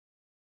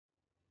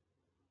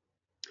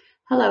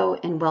Hello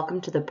and welcome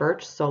to the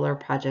Birch Solar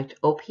Project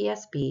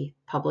OPSB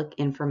Public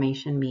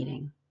Information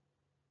Meeting.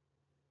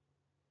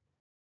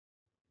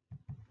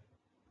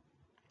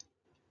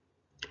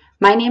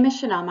 My name is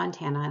Chanel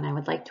Montana and I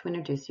would like to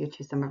introduce you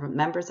to some of the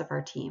members of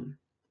our team.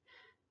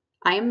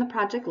 I am the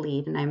project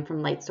lead and I am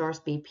from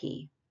Lightsource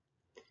BP.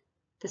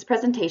 This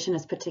presentation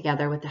is put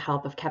together with the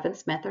help of Kevin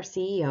Smith, our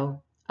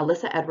CEO,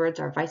 Alyssa Edwards,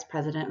 our Vice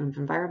President of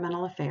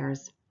Environmental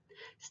Affairs,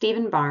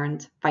 Stephen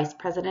Barnes, Vice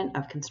President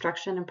of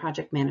Construction and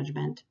Project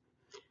Management,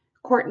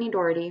 Courtney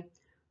Doherty,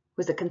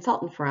 who's a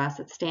consultant for us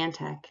at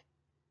Stantec,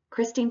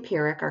 Christine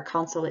Pierrick, our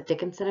counsel at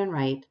Dickinson and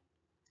Wright,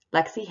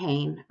 Lexi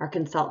Hain, our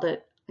consultant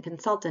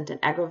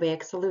at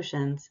Agrovaic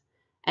Solutions,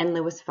 and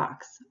Lewis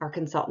Fox, our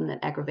consultant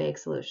at Agrovaic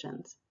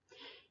Solutions.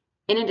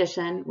 In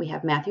addition, we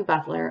have Matthew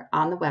Butler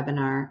on the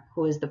webinar,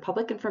 who is the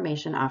Public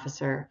Information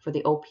Officer for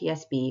the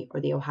OPSB, or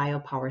the Ohio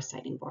Power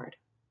Siting Board.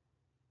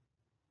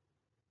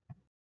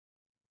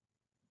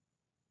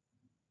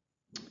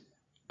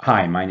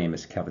 Hi, my name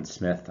is Kevin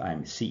Smith.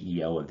 I'm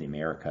CEO of the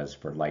Americas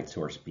for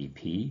Lightsource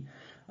BP.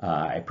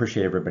 I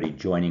appreciate everybody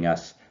joining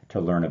us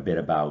to learn a bit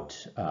about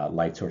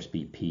Lightsource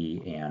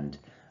BP and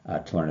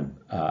to learn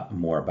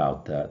more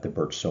about the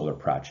Birch Solar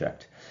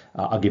Project.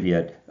 I'll give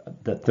you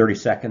the 30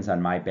 seconds on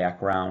my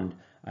background.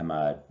 I'm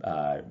a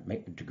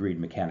degreed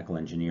mechanical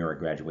engineer. I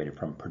graduated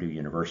from Purdue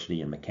University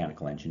in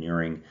mechanical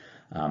engineering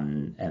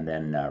and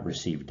then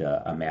received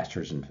a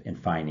master's in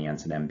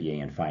finance and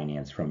MBA in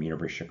finance from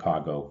University of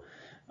Chicago.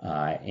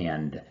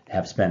 And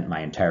have spent my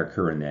entire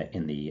career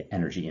in the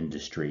energy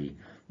industry,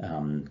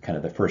 kind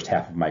of the first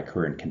half of my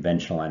career in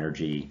conventional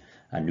energy,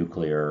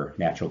 nuclear,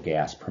 natural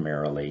gas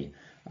primarily,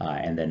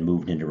 and then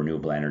moved into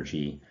renewable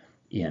energy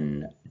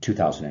in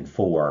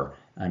 2004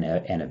 and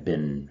have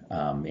been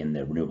in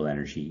the renewable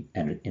energy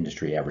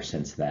industry ever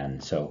since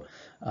then. So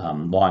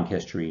long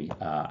history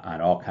on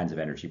all kinds of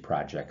energy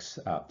projects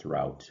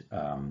throughout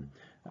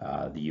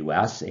the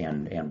US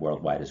and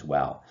worldwide as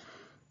well.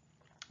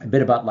 A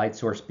bit about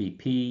Lightsource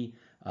BP.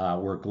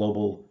 We're a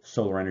global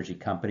solar energy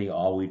company.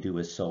 All we do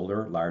is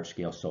solar,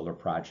 large-scale solar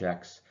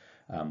projects.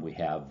 We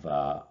have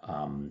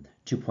 2.6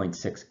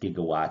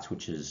 gigawatts,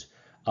 which is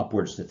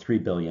upwards to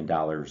 $3 billion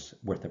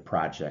worth of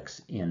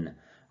projects in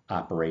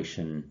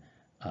operation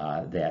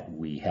that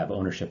we have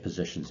ownership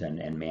positions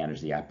and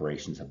manage the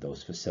operations of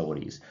those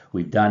facilities.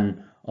 We've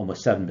done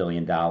almost $7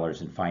 billion in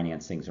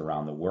financings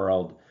around the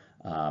world.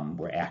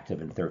 We're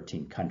active in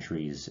 13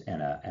 countries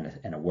and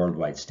a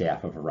worldwide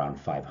staff of around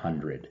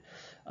 500.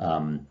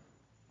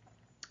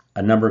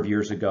 A number of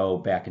years ago,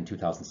 back in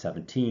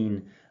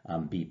 2017,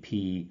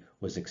 BP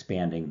was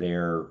expanding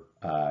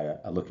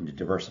looking to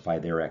diversify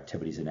their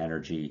activities in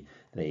energy.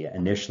 They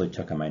initially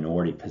took a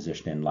minority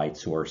position in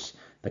Lightsource.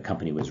 The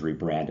company was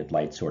rebranded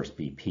Lightsource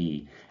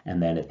BP.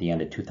 And then at the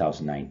end of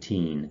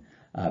 2019,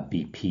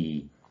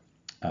 BP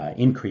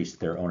increased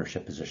their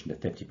ownership position to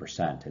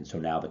 50%, and so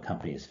now the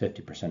company is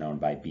 50%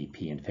 owned by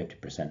BP and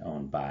 50%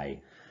 owned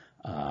by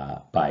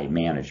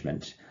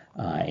management.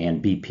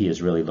 And BP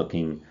is really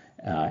looking,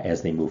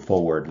 as they move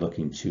forward,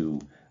 looking to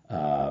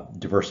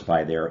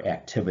diversify their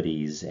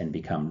activities and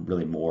become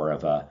really more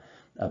of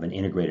an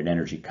integrated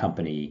energy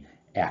company,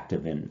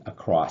 active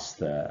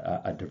across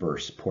a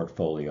diverse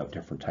portfolio of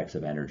different types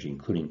of energy,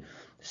 including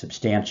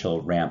substantial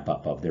ramp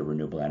up of their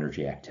renewable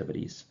energy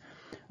activities.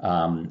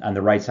 On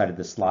the right side of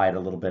the slide, a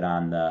little bit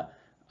on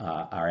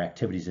our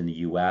activities in the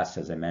U.S.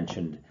 As I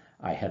mentioned,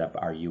 I head up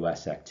our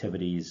U.S.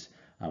 activities.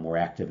 We're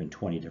active in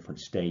 20 different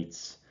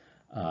states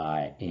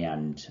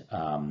and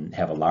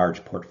have a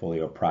large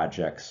portfolio of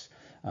projects.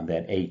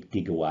 That 8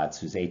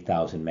 gigawatts is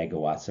 8,000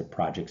 megawatts of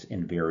projects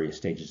in various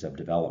stages of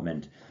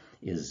development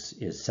is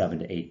 $7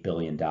 to $8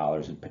 billion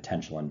in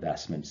potential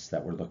investments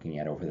that we're looking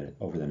at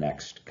over the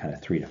next kind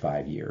of 3 to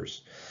 5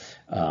 years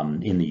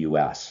in the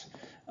U.S.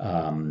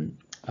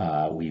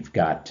 We've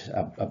got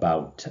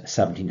about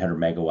 1,700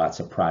 megawatts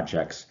of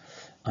projects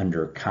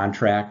under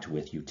contract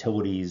with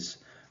utilities,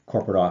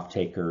 corporate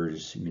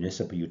off-takers,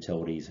 municipal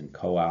utilities, and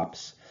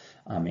co-ops,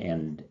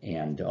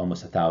 and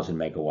almost 1,000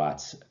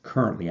 megawatts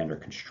currently under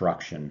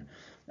construction,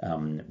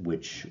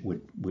 which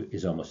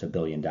is almost $1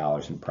 billion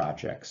in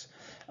projects.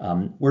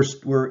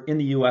 We're in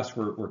the U.S.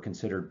 We're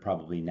considered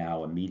probably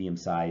now a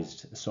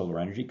medium-sized solar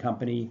energy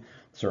company.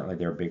 Certainly,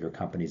 there are bigger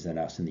companies than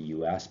us in the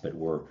U.S., but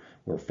we're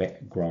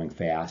growing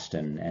fast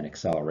and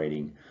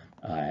accelerating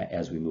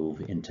as we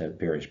move into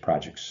various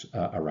projects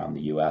around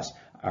the U.S.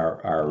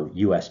 Our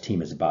U.S.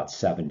 team is about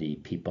 70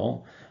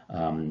 people,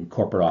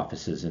 corporate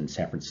offices in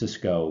San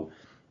Francisco,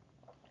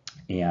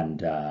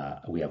 and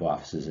we have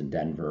offices in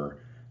Denver,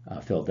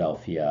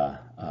 Philadelphia,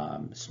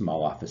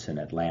 small office in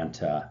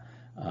Atlanta,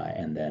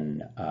 and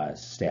then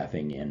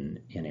staffing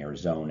in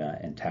Arizona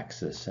and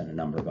Texas and a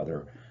number of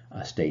other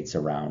states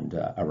around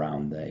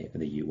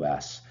the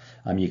U.S.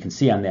 You can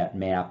see on that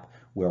map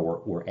where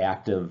we're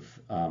active,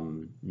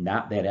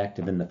 not that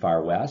active in the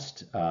far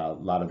west. A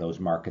lot of those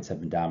markets have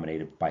been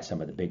dominated by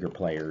some of the bigger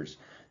players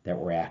that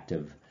were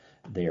active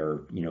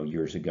there,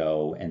 years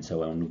ago. And so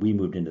when we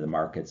moved into the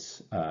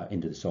markets,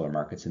 into the solar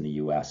markets in the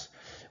U.S.,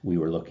 we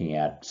were looking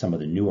at some of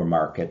the newer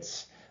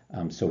markets.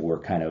 So we're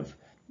kind of,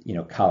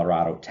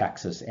 Colorado,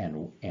 Texas,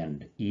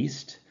 and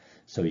East.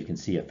 So you can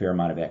see a fair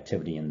amount of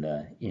activity in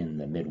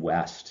the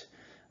Midwest,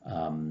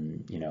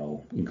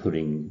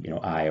 including,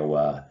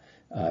 Iowa,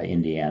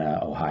 Indiana,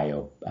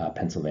 Ohio,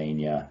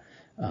 Pennsylvania,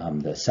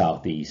 the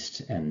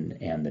Southeast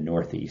and the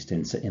Northeast.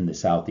 In the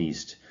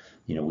Southeast,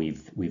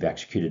 we've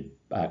executed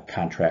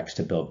contracts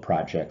to build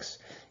projects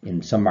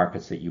in some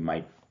markets that you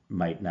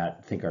might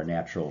not think are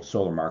natural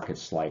solar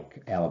markets,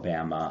 like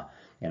Alabama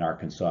and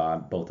Arkansas.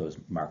 Both those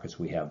markets,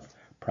 we have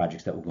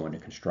projects that will go into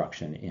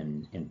construction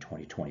in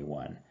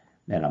 2021.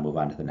 And I'll move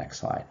on to the next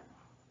slide.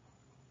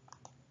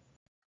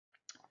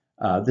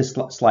 This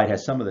slide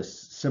has some of the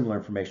similar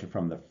information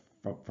from the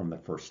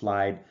first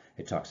slide.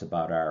 It talks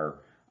about our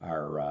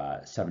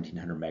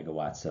 1,700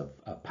 megawatts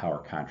of power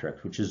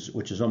contracts, which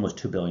is almost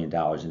 $2 billion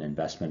in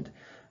investment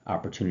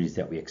opportunities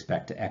that we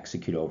expect to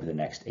execute over the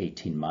next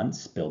 18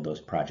 months, build those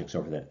projects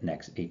over the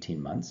next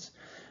 18 months.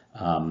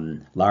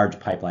 Large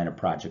pipeline of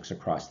projects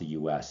across the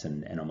U.S.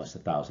 and almost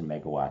 1,000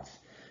 megawatts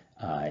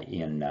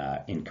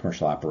in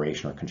commercial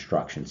operation or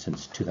construction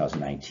since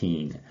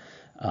 2019.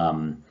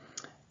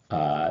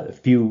 A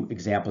few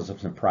examples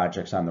of some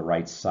projects on the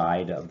right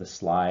side of the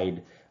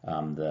slide.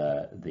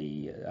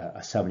 A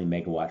 70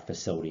 megawatt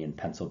facility in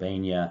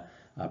Pennsylvania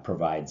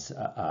provides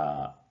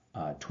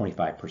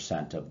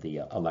 25% of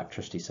the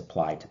electricity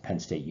supply to Penn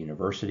State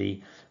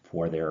University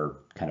for their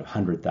kind of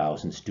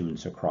 100,000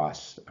 students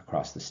across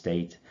the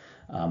state.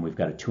 We've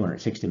got a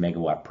 260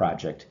 megawatt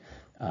project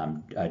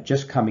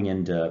just coming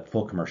into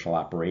full commercial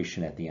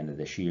operation at the end of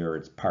this year.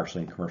 It's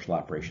partially in commercial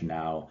operation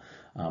now,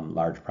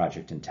 large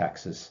project in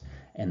Texas.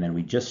 And then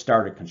we just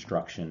started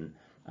construction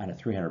on a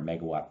 300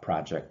 megawatt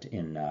project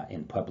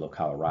in Pueblo,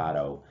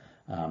 Colorado.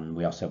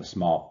 We also have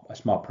a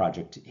small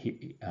project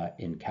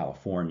in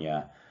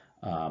California,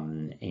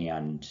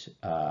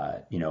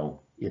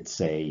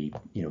 it's a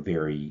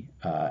very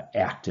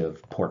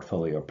active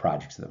portfolio of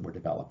projects that we're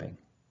developing.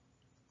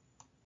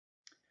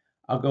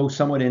 I'll go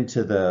somewhat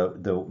into the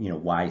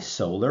why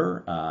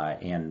solar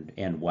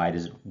and why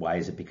is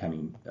it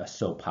becoming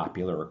so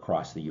popular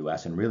across the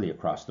U.S. and really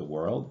across the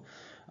world.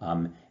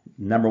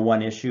 Number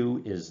one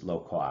issue is low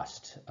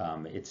cost.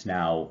 It's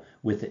now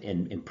with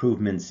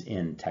improvements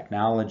in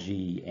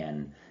technology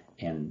and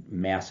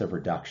massive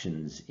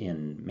reductions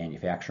in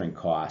manufacturing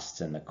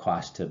costs and the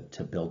cost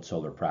to build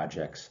solar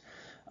projects.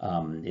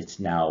 It's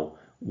now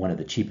one of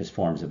the cheapest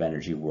forms of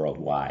energy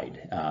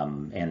worldwide.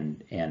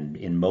 And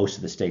in most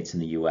of the states in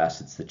the US,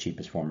 it's the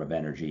cheapest form of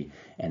energy,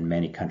 and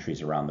many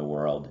countries around the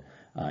world,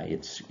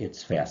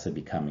 it's fastly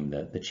becoming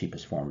the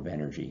cheapest form of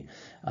energy.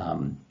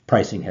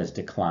 Pricing has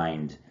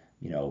declined,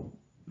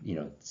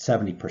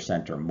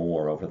 70% or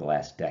more over the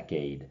last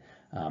decade.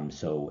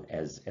 So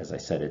as I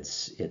said,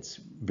 it's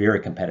very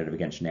competitive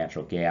against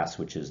natural gas,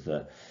 which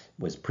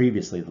was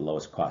previously the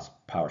lowest cost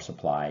power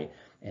supply,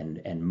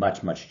 and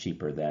much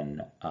cheaper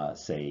than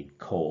say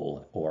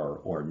coal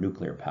or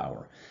nuclear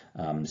power.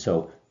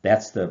 So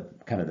that's the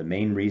kind of the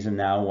main reason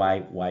now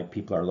why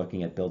people are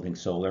looking at building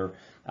solar.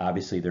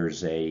 Obviously,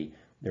 there's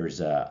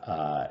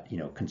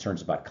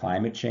concerns about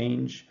climate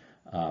change.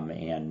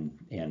 And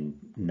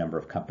number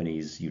of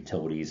companies,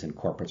 utilities, and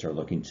corporates are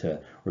looking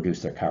to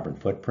reduce their carbon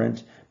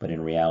footprint. But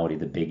in reality,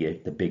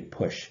 the big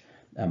push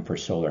for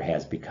solar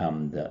has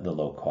become the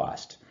low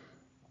cost.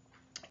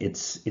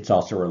 It's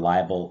also a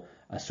reliable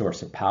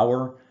source of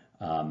power.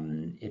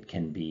 It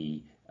can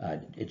be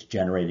it's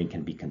generated and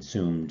can be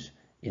consumed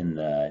in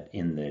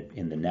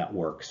the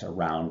networks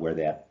around where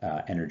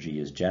that energy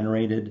is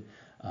generated,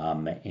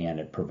 and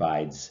it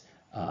provides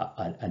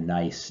a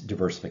nice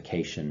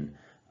diversification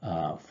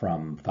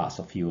from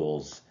fossil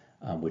fuels,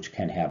 which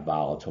can have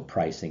volatile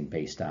pricing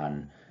based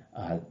on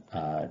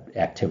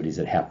activities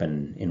that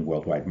happen in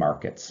worldwide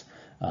markets.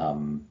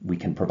 We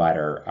can provide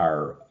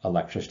our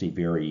electricity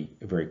very,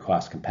 very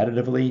cost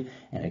competitively,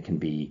 and it can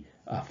be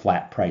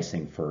flat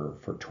pricing for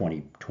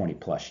 20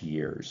 plus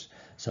years.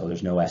 So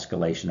there's no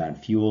escalation on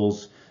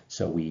fuels,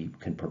 so we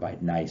can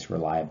provide nice,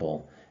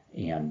 reliable,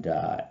 and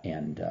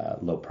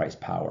low price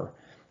power.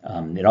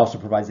 It also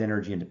provides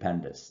energy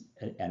independence.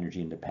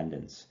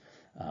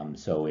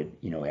 So it,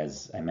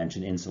 as I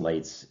mentioned,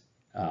 insulates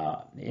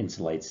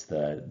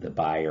the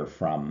buyer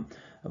from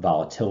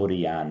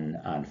volatility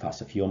on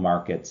fossil fuel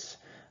markets,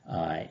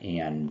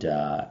 and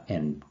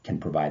can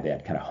provide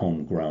that kind of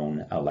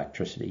homegrown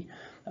electricity.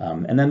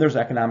 And then there's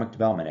economic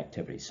development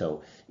activity.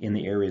 So in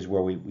the areas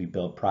where we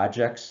build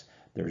projects,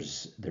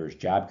 there's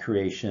job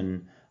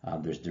creation,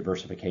 there's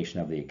diversification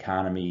of the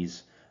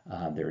economies.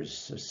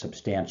 There's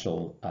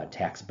substantial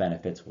tax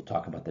benefits. We'll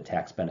talk about the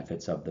tax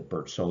benefits of the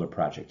Birch Solar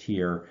project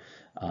here.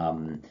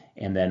 And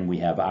then we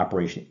have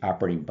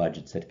operating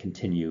budgets that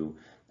continue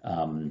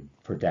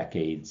for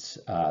decades,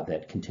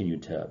 that continue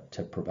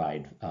to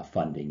provide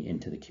funding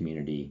into the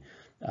community,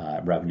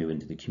 revenue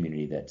into the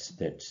community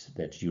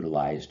that's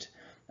utilized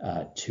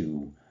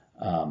to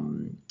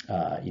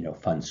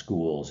fund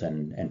schools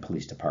and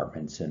police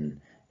departments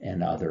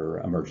and other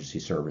emergency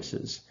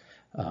services.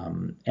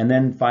 And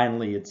then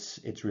finally,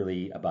 it's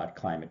really about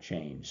climate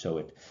change. So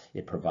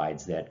it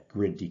provides that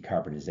grid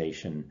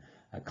decarbonization,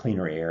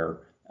 cleaner air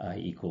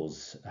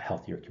equals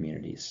healthier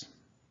communities.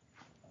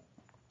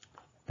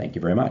 Thank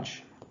you very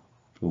much.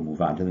 We'll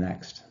move on to the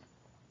next.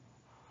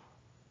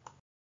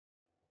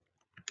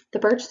 The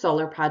Birch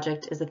Solar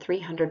Project is a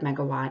 300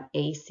 megawatt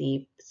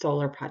AC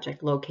solar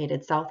project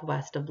located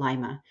southwest of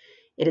Lima.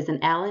 It is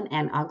in Allen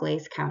and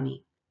Auglaize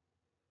County.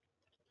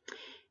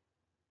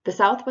 The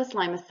Southwest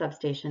Lima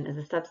substation is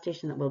a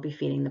substation that we'll be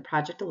feeding the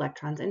project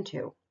electrons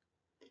into.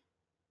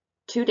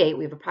 To date,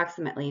 we have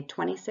approximately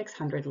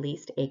 2,600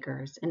 leased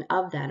acres, and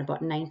of that,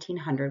 about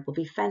 1,900 will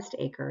be fenced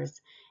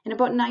acres, and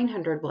about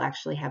 900 will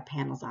actually have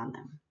panels on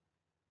them.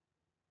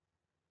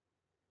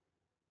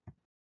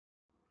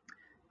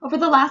 Over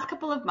the last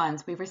couple of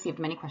months, we've received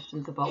many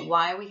questions about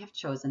why we have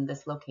chosen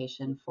this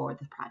location for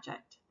the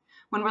project.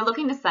 When we're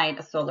looking to site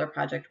a solar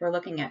project, we're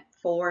looking at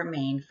 4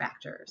 main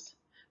factors.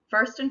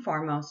 First and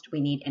foremost,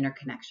 we need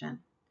interconnection.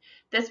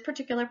 This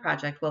particular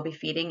project will be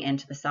feeding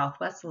into the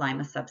Southwest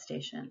Lima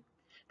substation.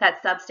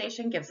 That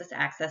substation gives us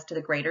access to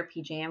the greater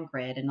PJM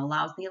grid and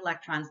allows the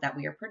electrons that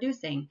we are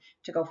producing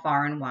to go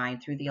far and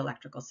wide through the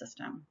electrical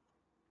system.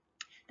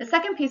 The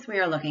second piece we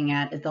are looking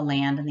at is the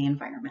land and the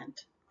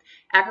environment.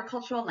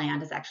 Agricultural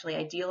land is actually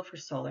ideal for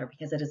solar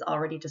because it is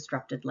already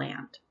disrupted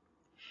land.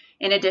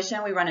 In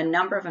addition, we run a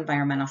number of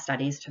environmental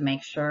studies to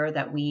make sure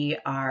that we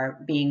are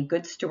being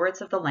good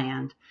stewards of the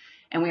land,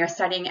 and we are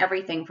studying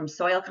everything from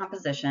soil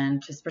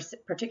composition to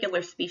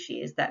particular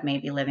species that may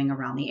be living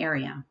around the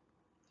area.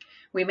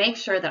 We make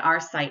sure that our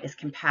site is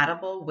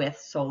compatible with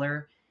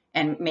solar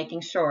and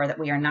making sure that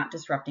we are not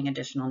disrupting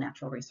additional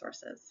natural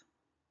resources.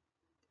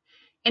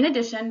 In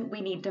addition,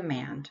 we need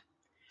demand.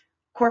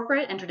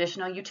 Corporate and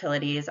traditional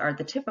utilities are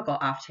the typical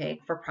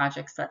offtake for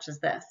projects such as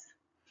this.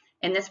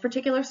 In this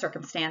particular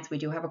circumstance, we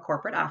do have a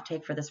corporate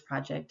offtake for this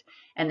project,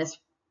 and this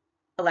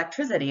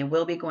electricity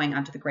will be going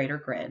onto the greater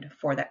grid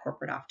for that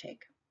corporate offtake.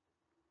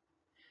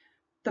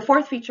 The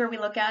fourth feature we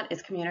look at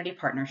is community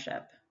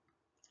partnership.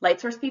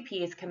 Lightsource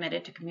BP is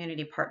committed to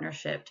community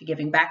partnership, to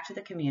giving back to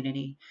the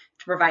community,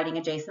 to providing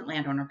adjacent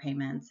landowner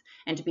payments,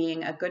 and to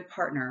being a good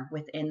partner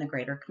within the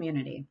greater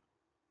community.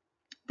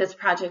 This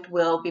project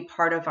will be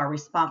part of our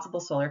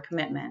responsible solar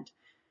commitment.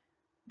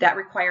 That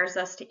requires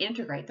us to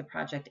integrate the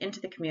project into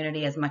the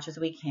community as much as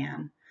we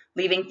can,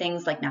 leaving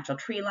things like natural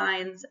tree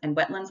lines and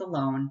wetlands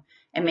alone,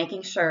 and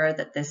making sure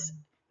that this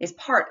is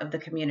part of the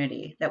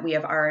community that we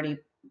have already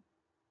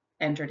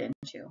entered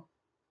into.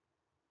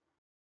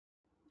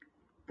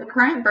 The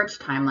current Birch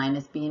timeline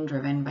is being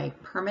driven by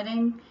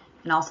permitting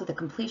and also the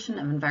completion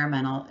of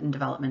environmental and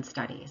development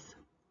studies.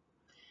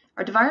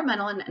 Our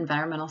environmental and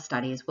environmental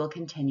studies will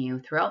continue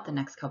throughout the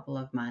next couple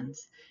of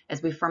months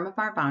as we firm up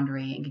our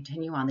boundary and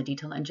continue on the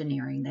detailed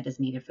engineering that is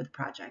needed for the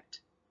project.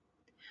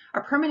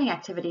 Our permitting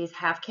activities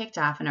have kicked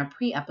off in our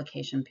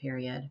pre-application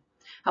period.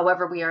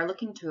 However, we are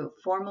looking to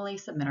formally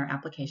submit our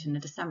application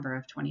in December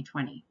of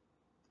 2020.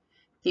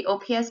 The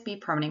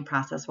OPSB permitting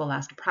process will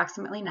last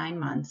approximately 9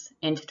 months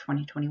into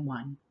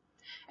 2021,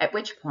 at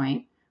which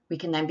point we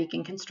can then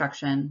begin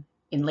construction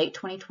in late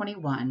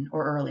 2021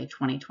 or early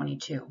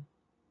 2022.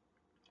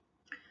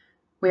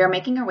 We are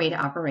making our way to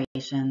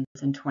operations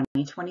in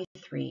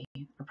 2023,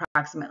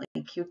 approximately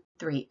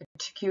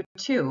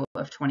Q2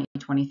 of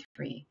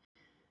 2023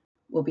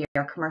 will be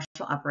our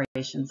commercial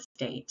operations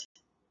date.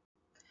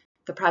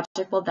 The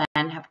project will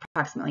then have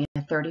approximately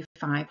a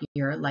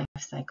 35-year life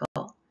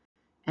cycle,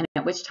 and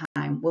at which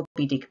time will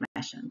be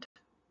decommissioned.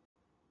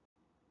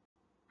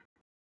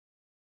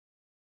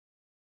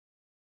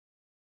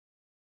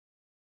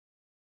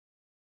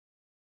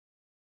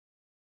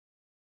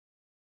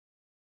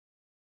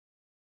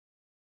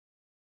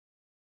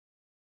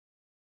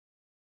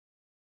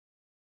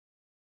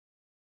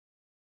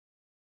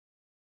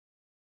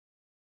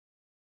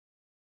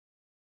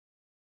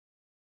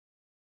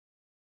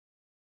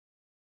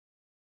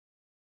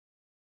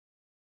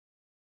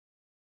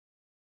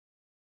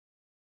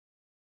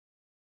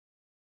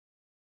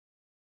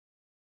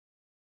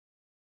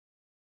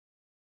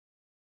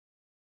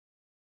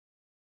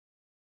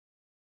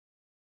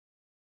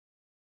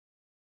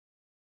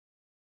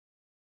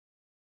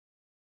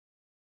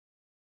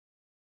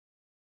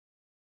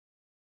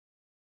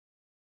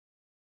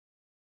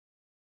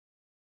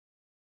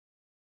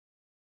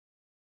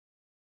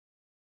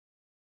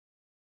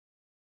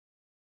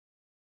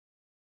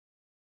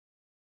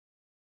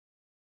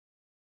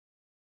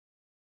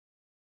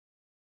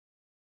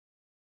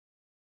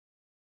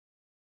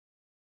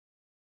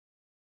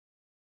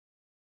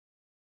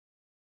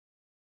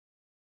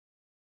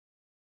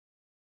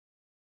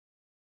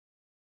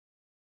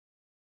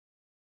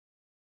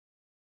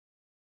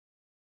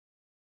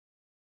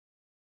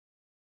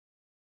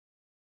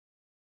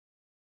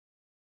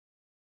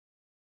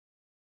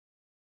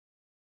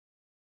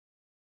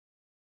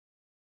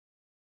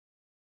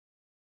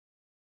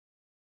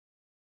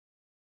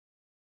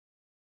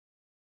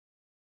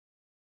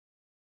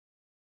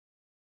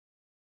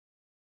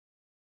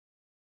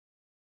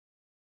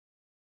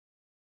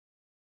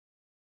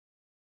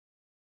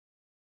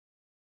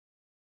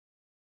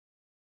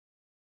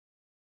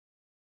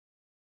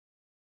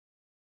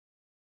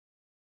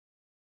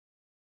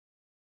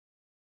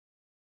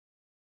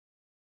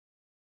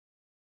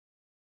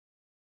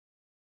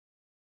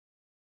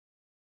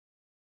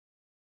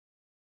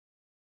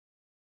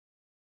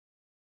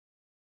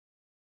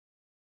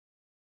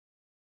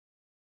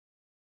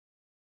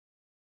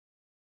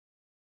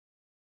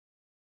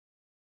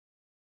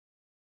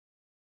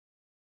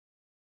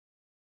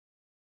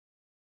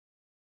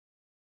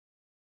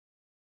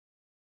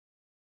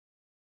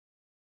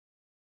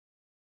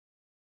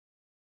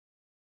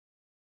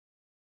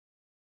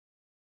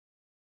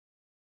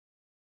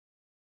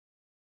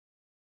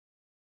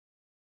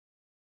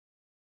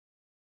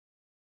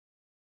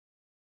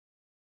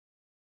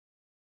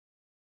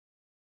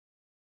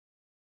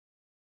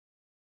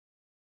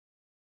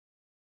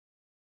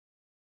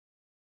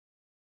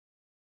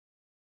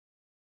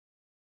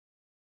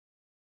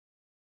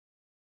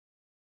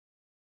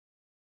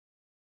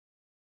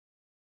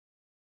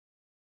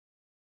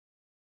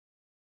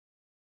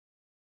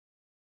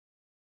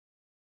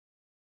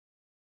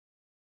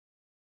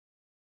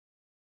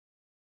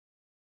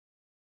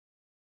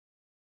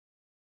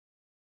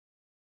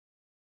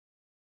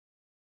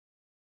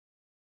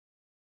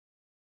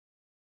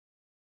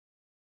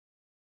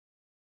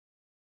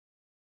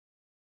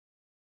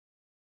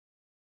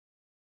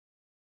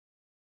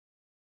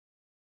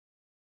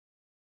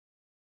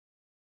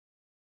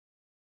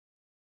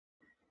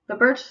 The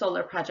Birch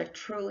Solar Project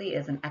truly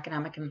is an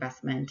economic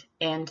investment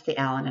into the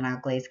Allen and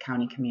Auglaize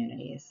County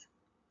communities.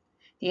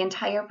 The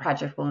entire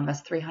project will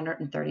invest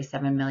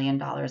 $337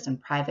 million in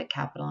private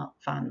capital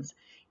funds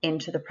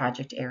into the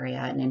project area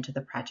and into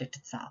the project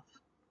itself.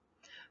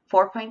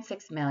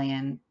 $4.6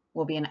 million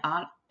will be an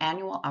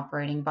annual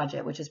operating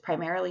budget, which is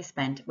primarily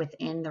spent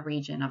within the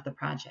region of the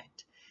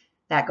project.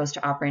 That goes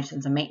to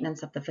operations and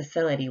maintenance of the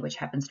facility, which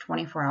happens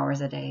 24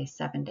 hours a day,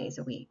 7 days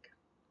a week.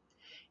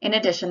 In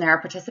addition, there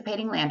are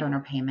participating landowner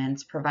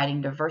payments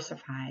providing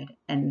diversified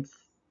and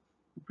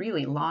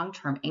really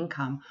long-term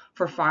income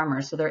for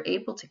farmers, so they're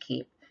able to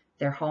keep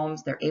their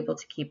homes, they're able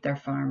to keep their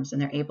farms,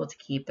 and they're able to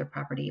keep their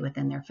property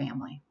within their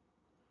family.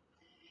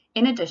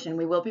 In addition,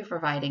 we will be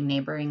providing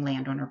neighboring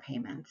landowner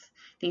payments.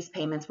 These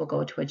payments will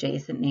go to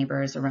adjacent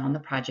neighbors around the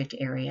project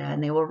area,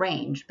 and they will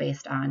range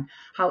based on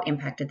how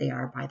impacted they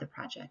are by the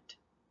project.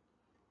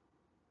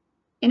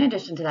 In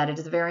addition to that, it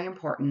is very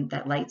important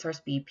that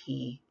Lightsource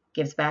BP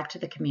gives back to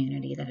the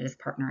community that it is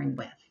partnering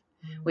with.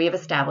 We have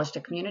established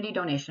a community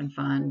donation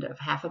fund of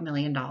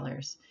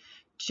 $500,000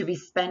 to be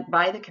spent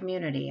by the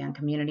community on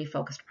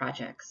community-focused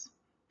projects.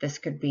 This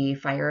could be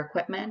fire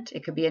equipment,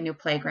 it could be a new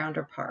playground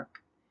or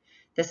park.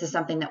 This is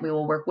something that we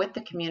will work with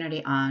the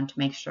community on to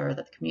make sure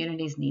that the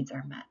community's needs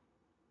are met.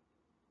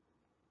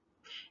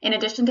 In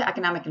addition to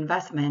economic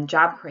investment,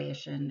 job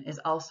creation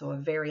is also a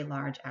very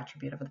large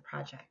attribute of the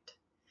project.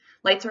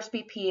 Lightsource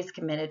BP is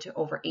committed to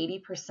over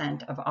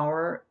 80% of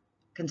our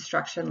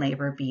construction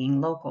labor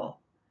being local.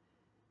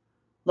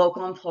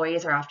 Local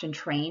employees are often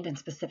trained in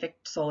specific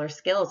solar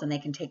skills, and they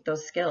can take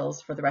those skills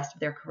for the rest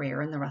of their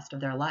career and the rest of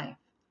their life.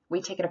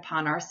 We take it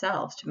upon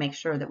ourselves to make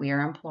sure that we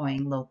are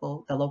employing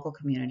the local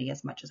community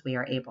as much as we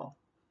are able.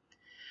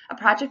 A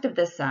project of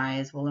this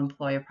size will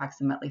employ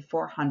approximately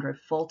 400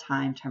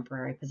 full-time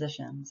temporary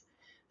positions.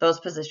 Those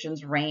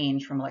positions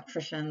range from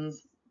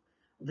electricians,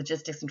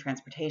 logistics and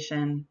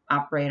transportation,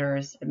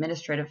 operators,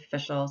 administrative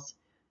officials,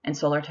 and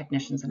solar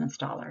technicians and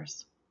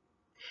installers.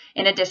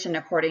 In addition,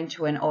 according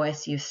to an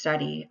OSU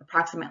study,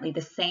 approximately the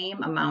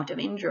same amount of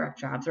indirect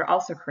jobs are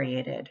also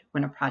created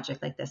when a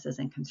project like this is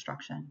in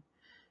construction.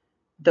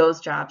 Those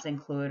jobs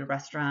include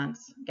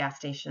restaurants, gas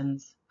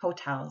stations,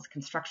 hotels,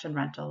 construction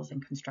rentals,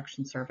 and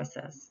construction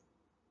services.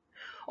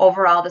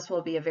 Overall, this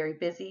will be a very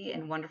busy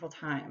and wonderful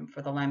time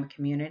for the Lima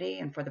community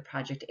and for the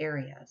project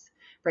areas,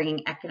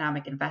 bringing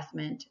economic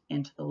investment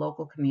into the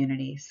local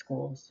community,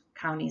 schools,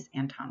 counties,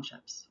 and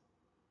townships.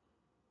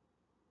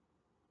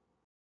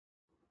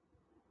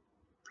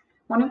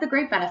 One of the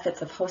great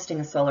benefits of hosting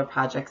a solar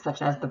project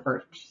such as the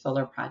Birch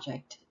Solar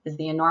Project is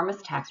the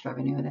enormous tax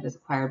revenue that is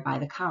acquired by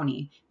the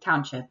county,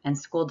 township, and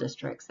school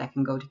districts that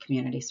can go to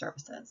community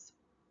services.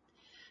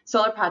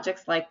 Solar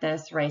projects like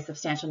this raise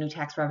substantial new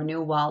tax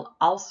revenue while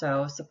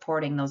also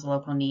supporting those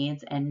local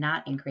needs and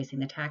not increasing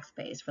the tax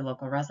base for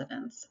local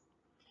residents.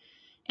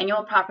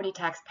 Annual property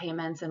tax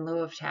payments in lieu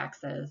of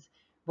taxes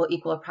will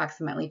equal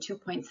approximately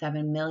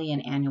 $2.7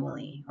 million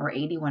annually, or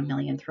 $81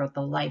 million throughout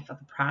the life of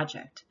a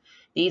project.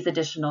 These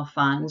additional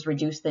funds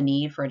reduce the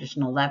need for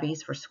additional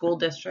levies for school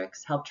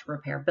districts, help to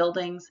repair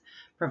buildings,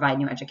 provide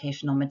new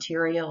educational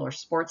material or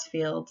sports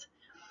fields,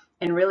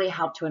 and really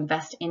help to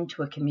invest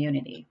into a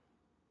community.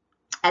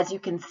 As you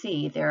can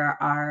see,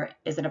 there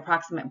is an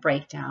approximate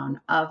breakdown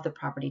of the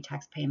property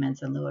tax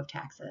payments in lieu of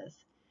taxes,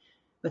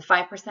 with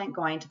 5%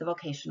 going to the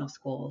vocational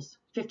schools,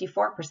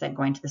 54%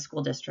 going to the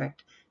school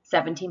district,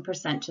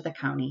 17% to the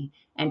county,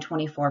 and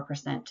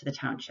 24% to the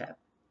township.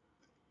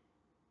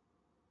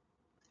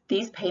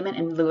 These payment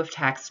in lieu of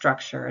tax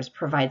structures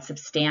provide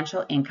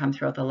substantial income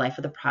throughout the life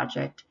of the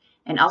project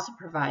and also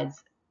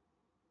provides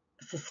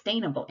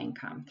sustainable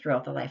income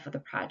throughout the life of the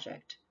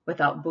project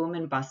without boom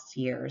and bust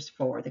years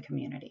for the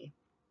community.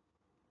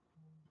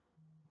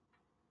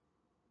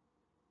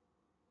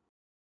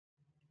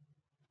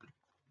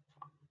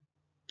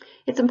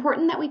 It's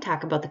important that we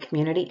talk about the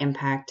community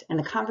impact and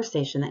the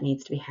conversation that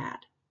needs to be had.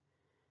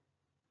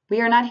 We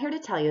are not here to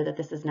tell you that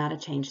this is not a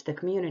change to the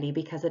community,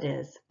 because it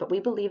is, but we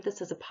believe this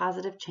is a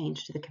positive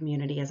change to the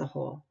community as a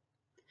whole.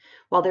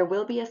 While there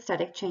will be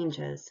aesthetic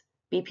changes,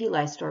 BP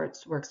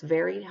Lightsource works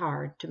very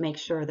hard to make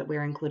sure that we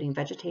are including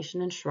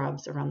vegetation and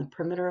shrubs around the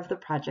perimeter of the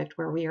project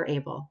where we are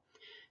able,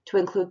 to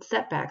include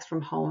setbacks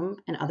from home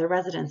and other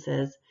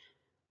residences,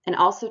 and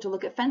also to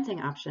look at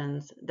fencing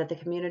options that the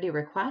community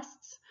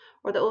requests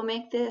or that will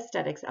make the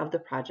aesthetics of the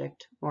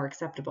project more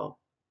acceptable.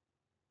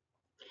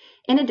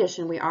 In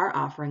addition, we are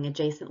offering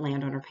adjacent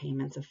landowner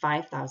payments of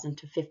 $5,000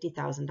 to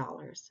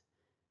 $50,000.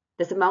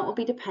 This amount will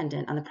be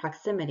dependent on the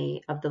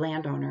proximity of the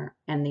landowner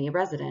and the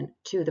resident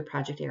to the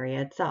project area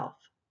itself.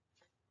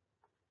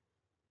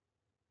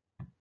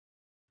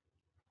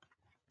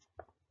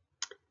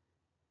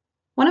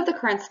 One of the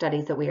current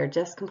studies that we are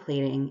just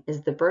completing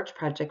is the Birch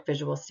project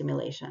visual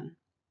simulation.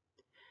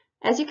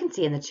 As you can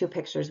see in the two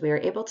pictures, we are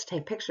able to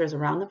take pictures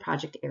around the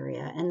project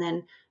area and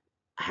then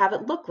have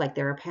it look like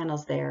there are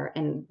panels there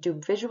and do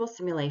visual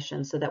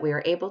simulations so that we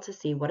are able to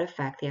see what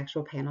effect the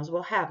actual panels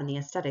will have in the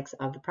aesthetics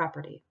of the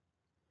property.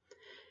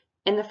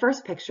 In the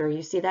first picture,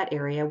 you see that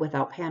area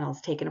without panels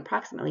taken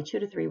approximately 2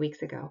 to 3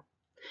 weeks ago.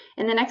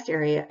 In the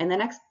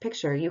next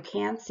picture, you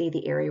can see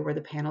the area where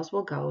the panels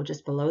will go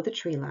just below the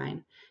tree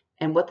line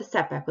and what the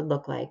setback would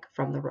look like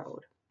from the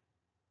road.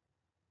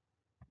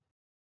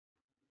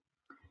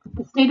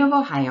 The state of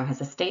Ohio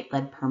has a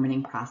state-led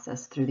permitting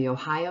process through the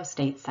Ohio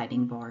State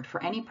Siting Board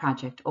for any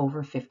project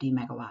over 50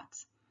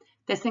 megawatts.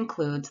 This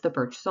includes the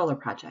Birch Solar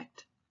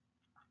Project.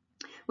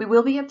 We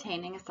will be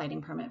obtaining a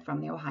siting permit from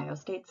the Ohio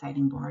State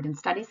Siting Board, and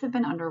studies have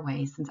been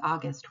underway since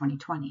August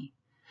 2020.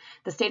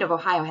 The state of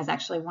Ohio has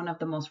actually one of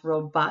the most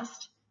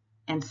robust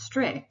and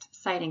strict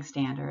siting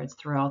standards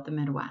throughout the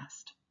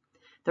Midwest.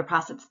 The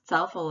process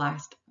itself will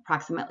last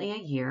approximately a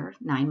year,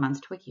 9 months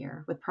to a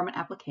year, with permit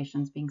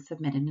applications being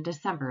submitted in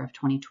December of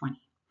 2020.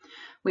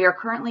 We are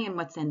currently in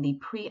what's in the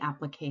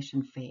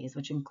pre-application phase,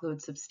 which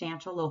includes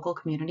substantial local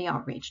community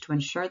outreach to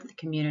ensure that the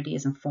community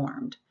is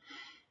informed.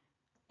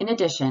 In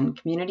addition,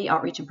 community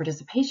outreach and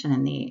participation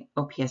in the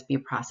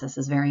OPSB process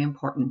is very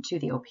important to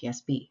the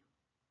OPSB.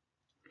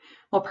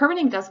 While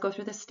permitting does go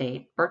through the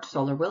state, Birch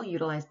Solar will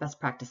utilize best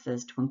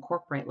practices to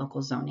incorporate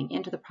local zoning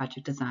into the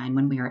project design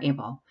when we are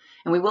able,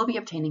 and we will be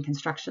obtaining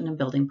construction and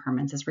building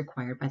permits as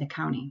required by the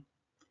county.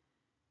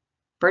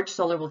 Birch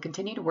Solar will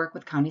continue to work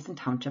with counties and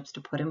townships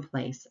to put in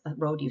place a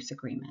road use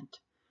agreement.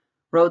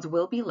 Roads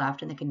will be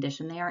left in the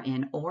condition they are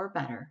in or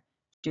better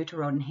due to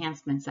road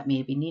enhancements that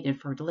may be needed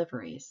for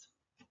deliveries.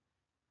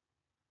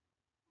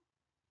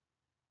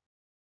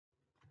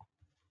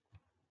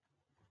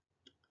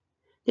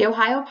 The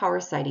Ohio Power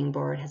Siting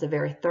Board has a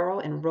very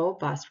thorough and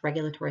robust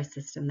regulatory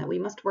system that we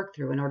must work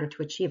through in order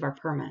to achieve our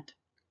permit.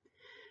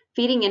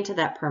 Feeding into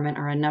that permit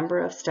are a number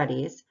of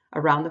studies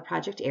around the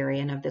project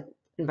area and of the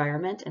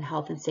environment and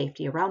health and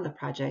safety around the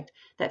project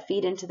that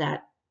feed into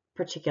that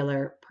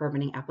particular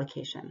permitting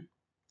application.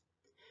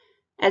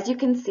 As you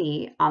can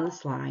see on the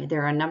slide,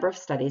 there are a number of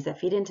studies that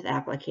feed into the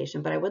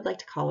application, but I would like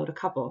to call out a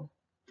couple,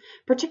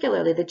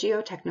 particularly the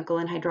geotechnical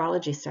and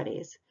hydrology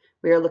studies.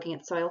 We are looking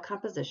at soil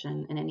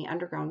composition and any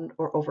underground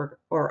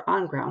or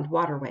on-ground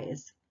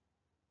waterways.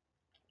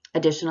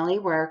 Additionally,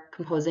 we're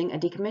composing a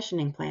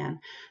decommissioning plan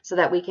so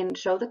that we can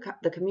show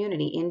the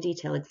community in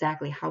detail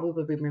exactly how we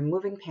will be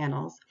removing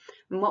panels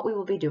and what we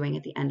will be doing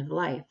at the end of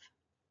life.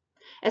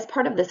 As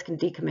part of this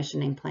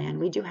decommissioning plan,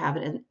 we do have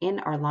it in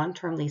our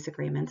long-term lease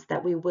agreements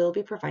that we will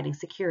be providing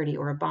security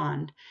or a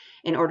bond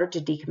in order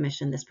to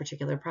decommission this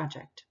particular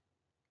project.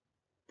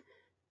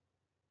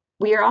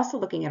 We are also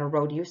looking at a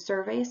road use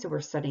survey, so we're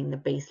studying the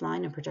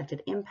baseline and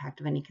projected impact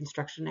of any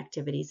construction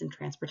activities and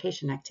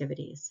transportation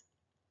activities.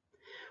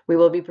 We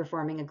will be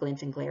performing a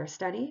glint and glare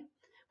study,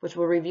 which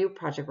will review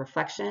project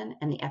reflection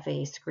and the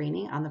FAA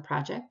screening on the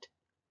project.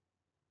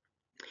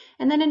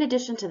 And then in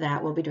addition to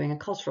that, we'll be doing a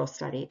cultural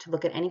study to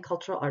look at any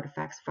cultural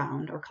artifacts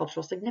found or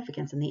cultural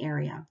significance in the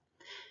area.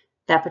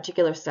 That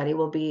particular study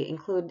will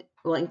include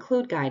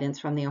guidance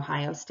from the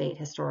Ohio State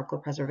Historical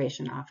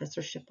Preservation Office,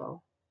 or SHPO.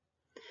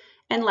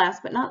 And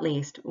last but not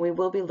least, we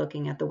will be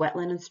looking at the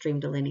wetland and stream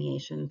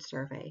delineation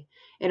survey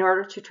in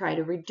order to try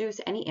to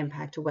reduce any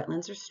impact to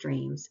wetlands or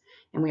streams,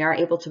 and we are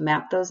able to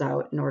map those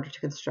out in order to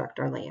construct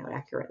our layout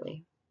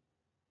accurately.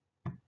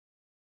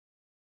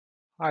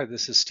 Hi,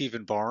 this is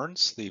Stephen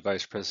Barnes, the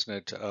Vice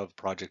President of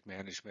Project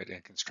Management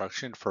and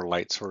Construction for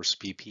Lightsource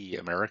BP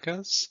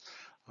Americas.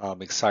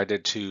 I'm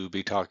excited to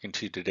be talking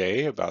to you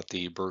today about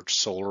the Birch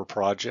Solar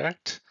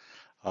Project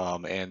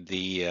and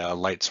the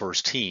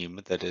Lightsource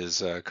team that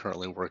is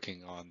currently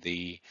working on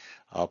the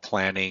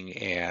planning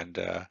and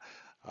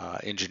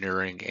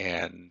engineering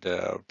and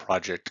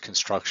project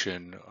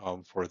construction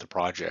for the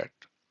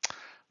project.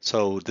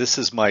 So this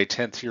is my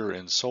 10th year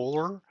in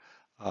solar.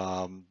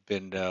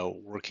 Been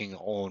working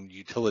on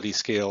utility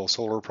scale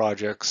solar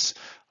projects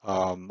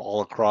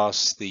all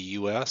across the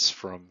U.S.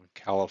 from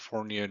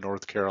California,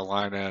 North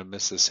Carolina,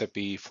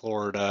 Mississippi,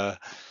 Florida,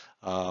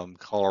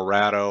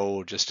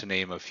 Colorado, just to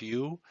name a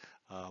few.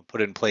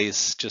 Put in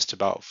place just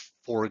about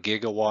 4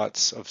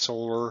 gigawatts of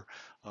solar.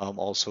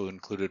 Also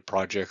included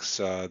projects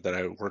that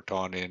I worked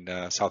on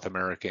in South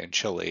America and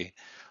Chile.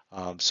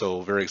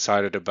 So very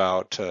excited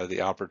about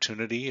the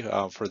opportunity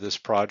for this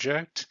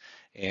project.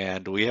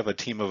 And we have a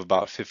team of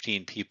about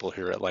 15 people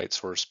here at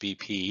Lightsource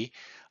BP.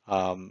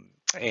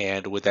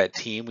 And with that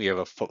team, we have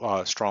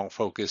a strong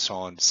focus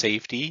on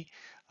safety,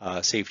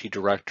 safety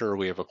director.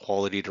 We have a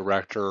quality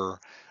director,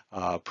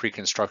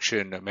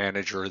 pre-construction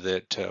manager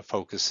that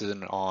focuses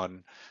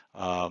on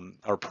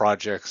our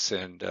projects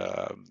and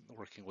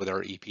working with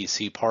our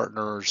EPC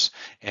partners.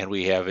 And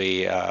we have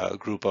a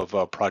group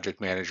of project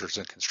managers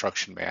and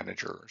construction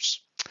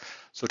managers.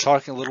 So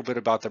talking a little bit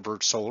about the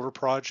Birch Solar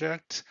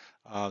Project.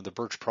 The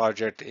Birch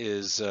project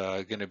is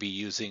going to be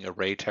using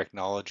array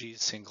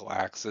technologies, single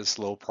axis,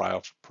 low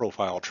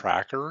profile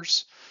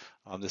trackers.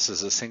 This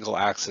is a single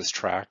axis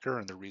tracker,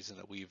 and the reason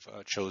that we've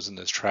chosen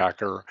this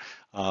tracker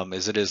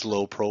is it is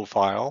low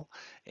profile,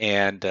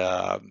 and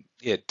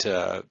it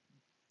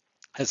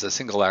has a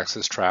single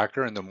axis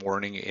tracker. In the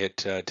morning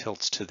it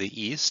tilts to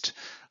the east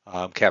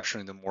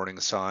capturing the morning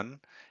sun.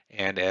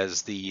 And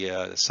as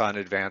the sun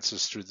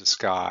advances through the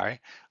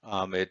sky,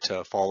 it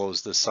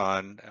follows the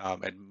sun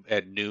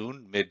at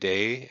noon,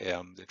 midday.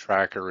 The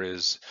tracker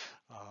is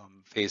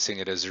facing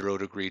at a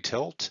 0-degree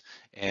tilt.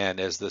 And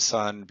as the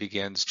sun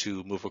begins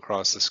to move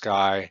across the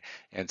sky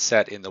and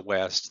set in the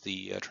west,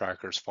 the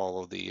trackers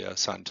follow the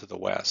sun to the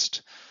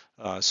west.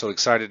 So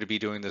excited to be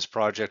doing this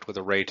project with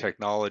Array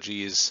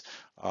Technologies.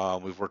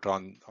 We've worked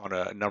on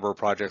a number of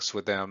projects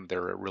with them.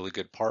 They're a really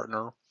good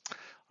partner.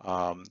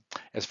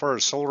 As far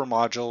as solar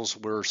modules,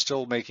 we're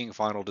still making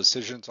final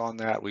decisions on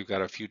that. We've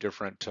got a few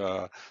different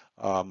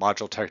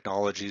module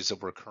technologies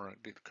that we're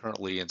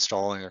currently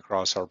installing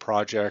across our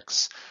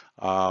projects.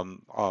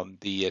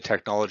 The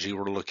technology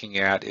we're looking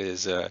at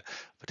is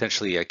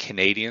potentially a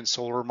Canadian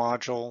solar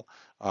module.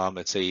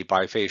 It's a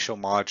bifacial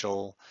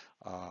module.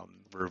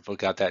 We've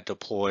got that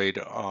deployed,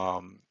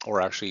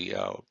 or actually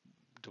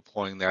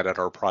deploying that at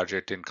our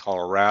project in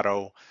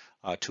Colorado.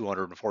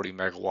 240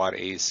 megawatt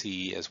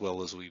AC, as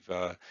well as we've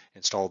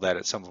installed that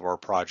at some of our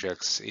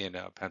projects in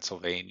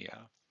Pennsylvania.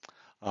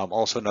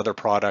 Also, another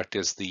product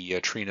is the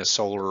Trina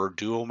Solar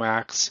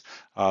DuoMax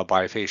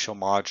bifacial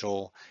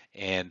module,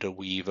 and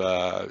we've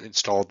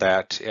installed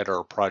that at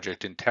our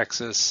project in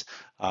Texas.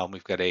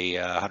 We've got a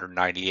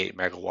 198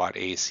 megawatt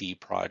AC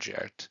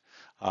project.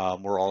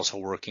 We're also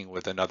working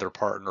with another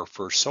partner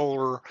for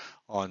solar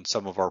on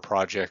some of our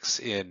projects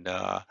in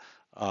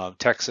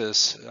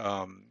Texas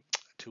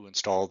to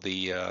install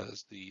the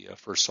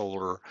first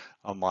solar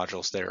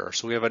modules there.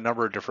 So we have a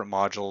number of different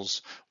modules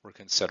we're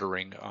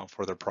considering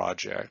for the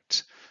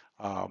project.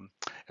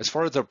 As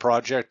far as the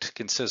project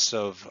consists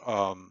of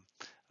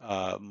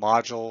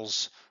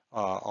modules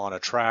on a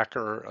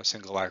tracker, a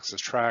single axis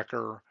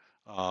tracker.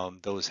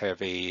 Those have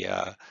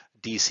a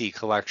DC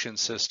collection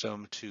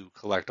system to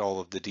collect all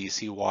of the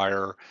DC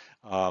wire,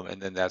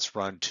 and then that's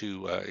run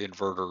to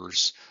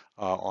inverters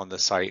on the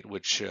site,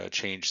 which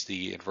change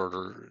the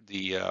inverter,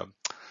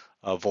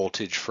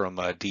 voltage from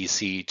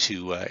DC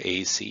to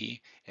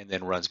AC, and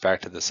then runs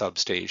back to the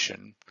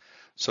substation.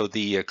 So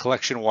the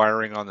collection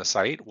wiring on the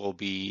site will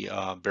be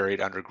buried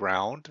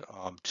underground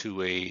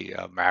to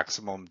a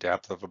maximum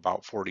depth of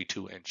about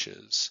 42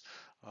 inches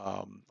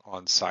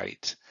on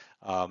site.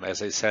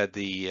 As I said,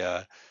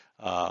 the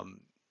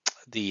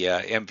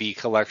MV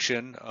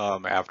collection,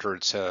 after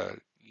it's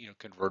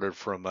converted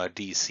from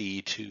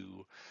DC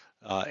to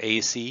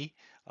AC,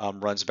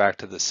 runs back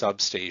to the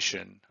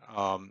substation.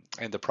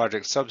 And the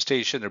project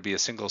substation, there'll be a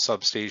single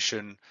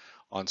substation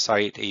on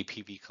site, a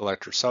PV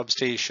collector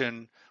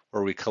substation,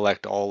 where we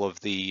collect all of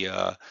the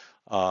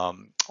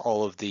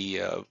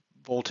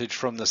voltage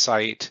from the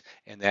site,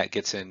 and that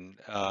gets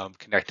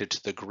connected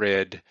to the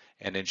grid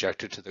and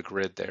injected to the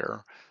grid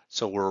there.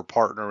 So we're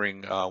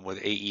partnering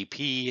with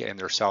AEP and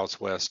their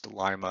Southwest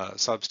Lima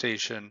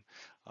substation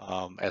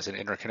as an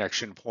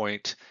interconnection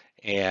point,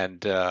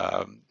 and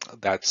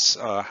that's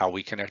how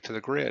we connect to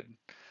the grid.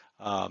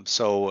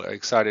 So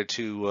excited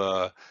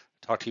to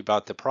talk to you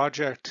about the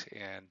project,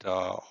 and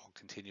I'll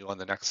continue on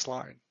the next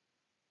slide.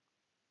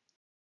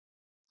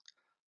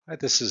 Hi,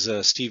 this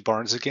is Steve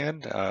Barnes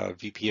again,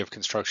 VP of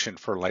Construction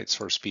for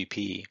Lightsource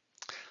BP.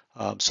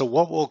 So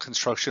what will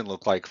construction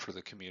look like for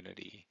the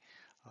community?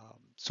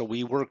 So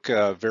we work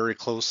very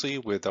closely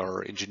with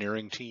our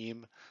engineering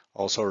team,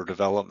 also our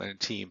development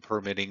team,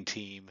 permitting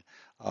team,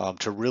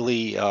 to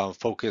really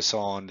focus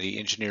on the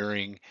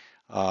engineering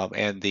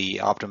and the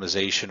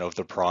optimization of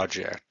the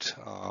project.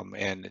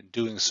 And in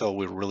doing so,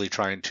 we're really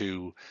trying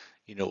to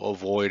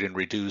avoid and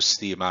reduce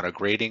the amount of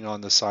grading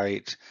on the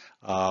site,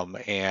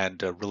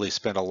 and really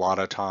spend a lot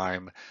of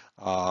time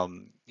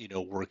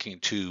working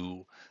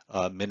to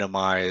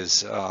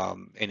minimize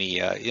any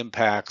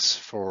impacts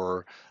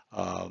for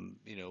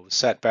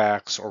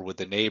setbacks or with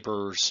the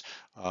neighbors,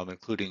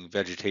 including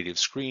vegetative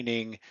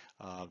screening,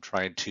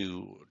 trying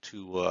to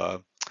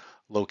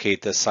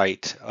locate the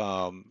site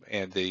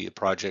and the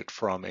project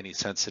from any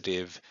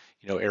sensitive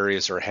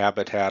areas or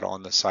habitat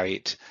on the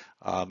site,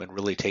 and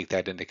really take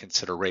that into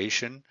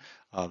consideration.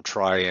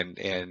 Try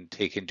and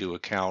take into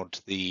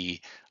account the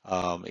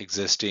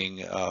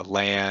existing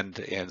land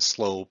and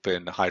slope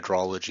and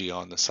hydrology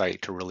on the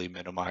site to really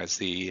minimize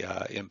the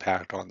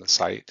impact on the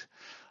site.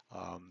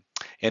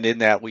 And in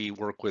that, we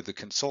work with the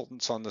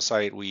consultants on the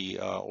site. We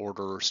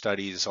order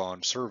studies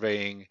on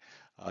surveying,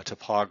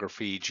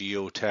 topography,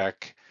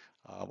 geotech,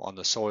 on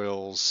the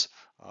soils,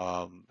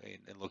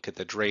 and look at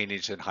the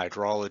drainage and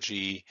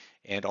hydrology,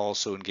 and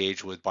also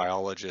engage with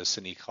biologists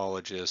and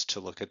ecologists to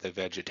look at the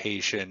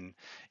vegetation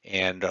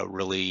and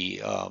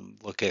really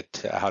look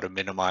at how to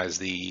minimize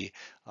the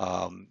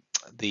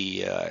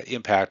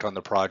impact on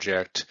the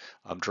project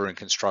during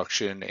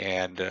construction,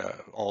 and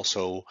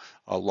also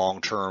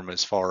long-term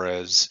as far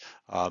as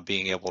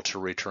being able to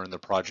return the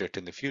project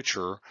in the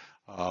future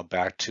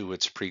back to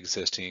its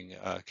pre-existing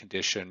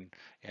condition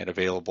and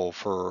available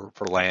for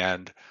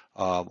land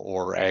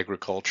or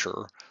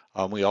agriculture.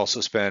 We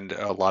also spend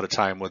a lot of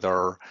time with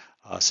our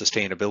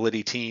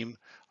sustainability team,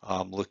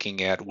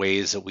 looking at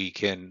ways that we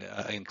can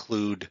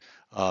include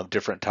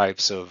different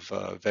types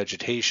of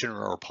vegetation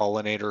or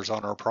pollinators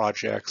on our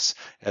projects,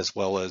 as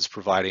well as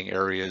providing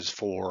areas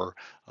for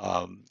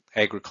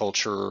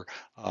agriculture,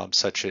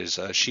 such as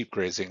sheep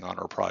grazing on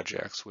our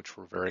projects, which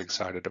we're very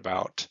excited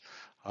about.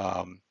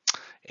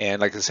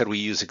 And like I said, we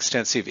use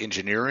extensive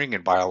engineering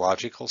and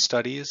biological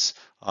studies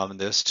on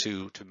this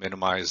to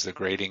minimize the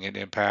grading and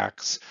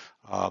impacts,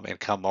 and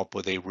come up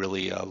with a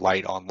really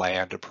light on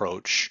land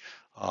approach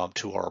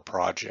to our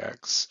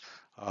projects.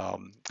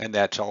 And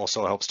that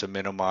also helps to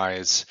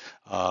minimize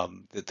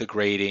the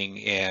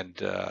grading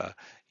and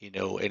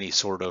any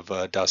sort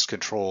of dust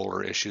control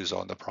or issues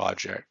on the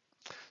project.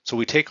 So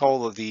we take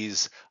all of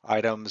these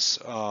items,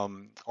 all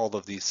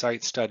of these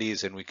site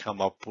studies, and we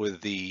come up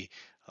with the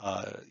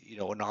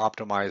an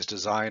optimized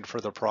design for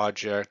the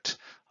project.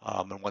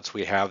 And once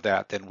we have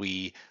that, then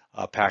we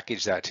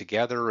package that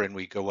together and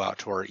we go out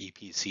to our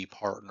EPC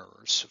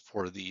partners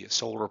for the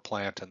solar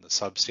plant and the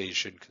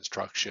substation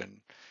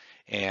construction.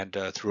 And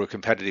through a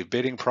competitive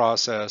bidding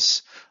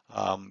process,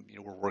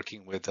 we're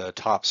working with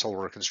top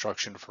solar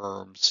construction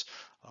firms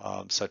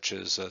such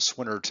as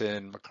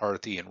Swinnerton,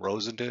 McCarthy, and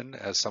Rosendin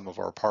as some of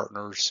our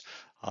partners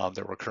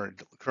that we're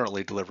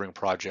currently delivering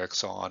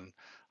projects on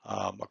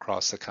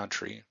across the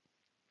country.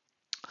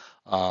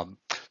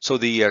 So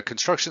the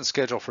construction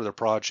schedule for the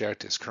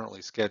project is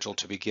currently scheduled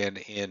to begin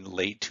in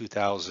late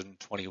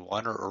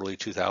 2021 or early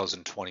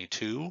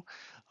 2022.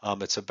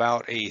 It's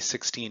about a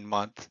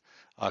 16-month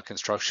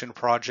construction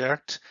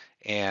project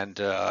and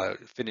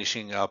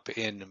finishing up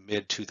in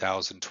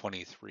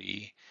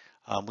mid-2023.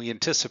 We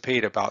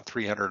anticipate about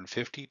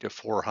 350 to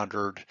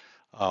 400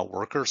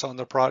 workers on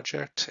the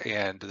project,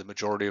 and the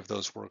majority of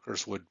those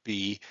workers would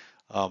be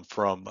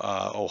from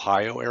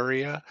Ohio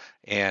area,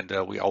 and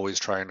we always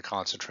try and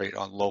concentrate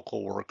on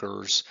local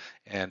workers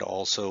and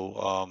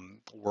also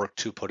work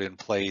to put in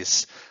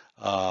place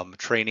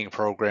training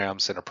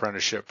programs and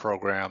apprenticeship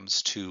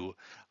programs to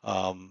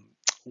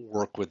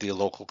work with the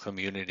local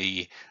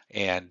community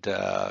and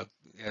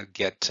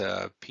get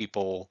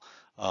people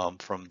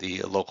from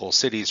the local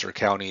cities or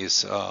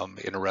counties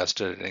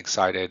interested and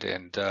excited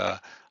and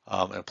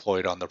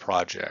employed on the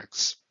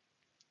projects.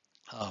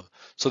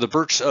 So the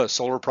Birch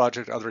solar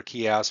project, other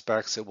key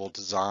aspects, it will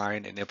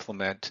design and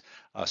implement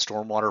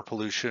stormwater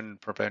pollution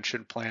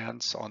prevention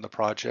plans on the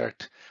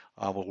project.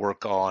 We'll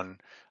work on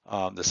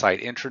the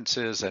site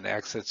entrances and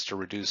exits to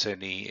reduce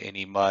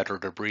any mud or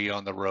debris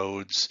on the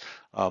roads,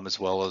 as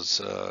well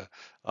as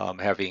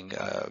having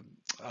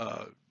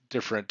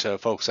different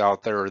folks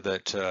out there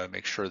that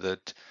make sure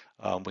that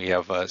we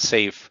have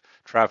safe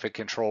traffic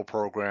control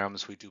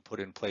programs. We do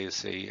put in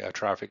place a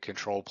traffic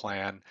control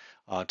plan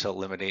to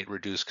eliminate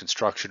reduced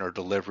construction or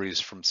deliveries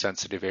from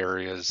sensitive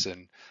areas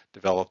and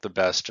develop the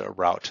best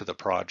route to the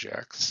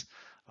projects.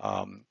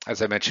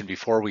 As I mentioned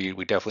before, we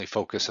definitely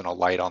focus on a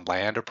light on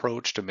land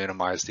approach to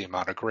minimize the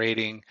amount of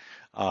grading.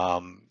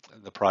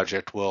 The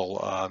project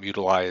will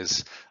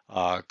utilize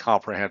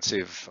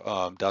comprehensive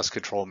dust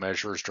control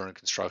measures during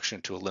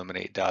construction to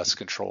eliminate dust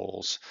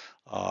controls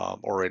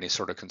or any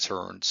sort of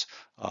concerns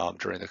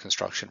during the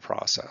construction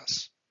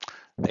process.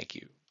 Thank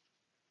you.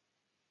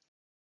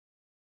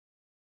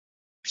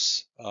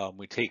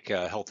 We take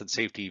health and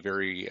safety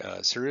very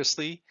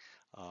seriously,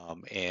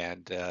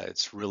 and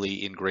it's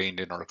really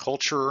ingrained in our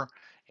culture,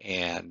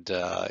 and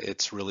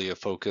it's really a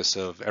focus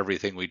of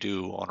everything we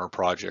do on our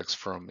projects,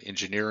 from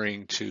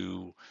engineering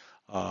to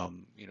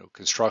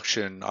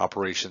construction,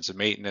 operations and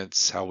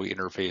maintenance, how we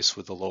interface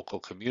with the local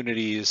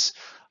communities,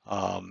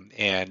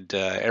 and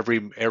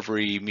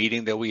every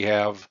meeting that we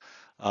have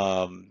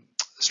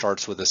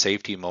starts with a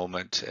safety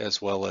moment,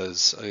 as well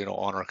as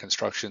on our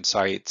construction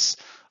sites.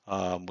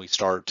 We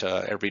start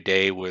every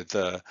day with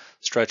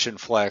stretch and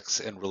flex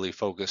and really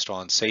focused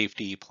on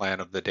safety plan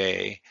of the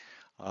day.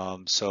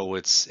 So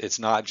it's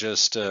not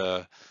just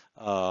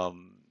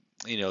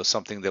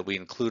something that we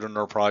include in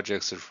our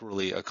projects. It's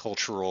really a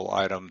cultural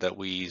item that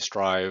we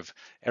strive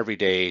every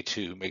day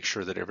to make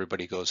sure that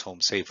everybody goes home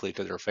safely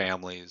to their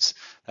families.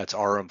 That's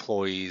our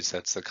employees,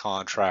 that's the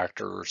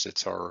contractors,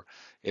 it's the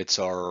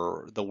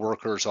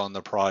workers on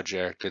the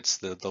project, it's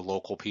the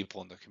local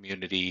people in the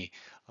community.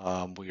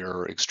 We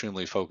are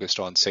extremely focused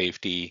on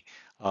safety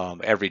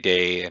every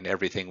day and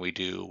everything we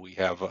do. We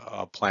have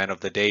a plan of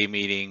the day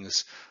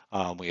meetings.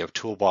 We have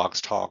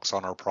toolbox talks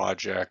on our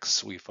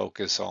projects. We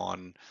focus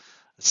on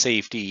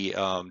safety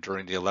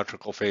during the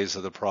electrical phase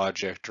of the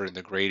project, during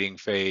the grading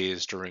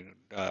phase,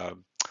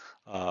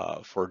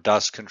 for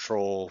dust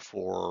control,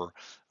 for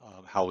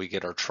how we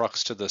get our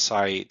trucks to the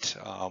site.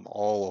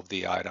 All of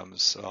the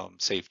items,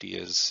 safety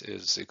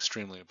is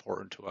extremely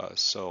important to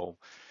us. So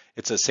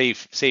it's a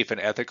safe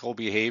and ethical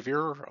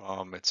behavior.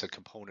 It's a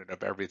component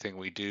of everything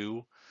we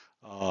do,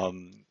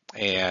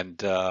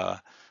 and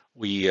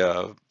we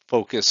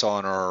focus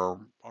on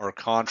our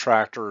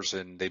contractors,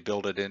 and they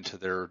build it into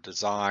their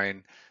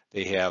design.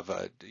 They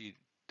have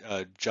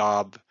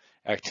job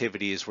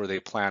activities where they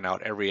plan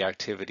out every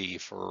activity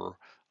for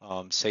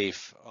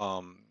safe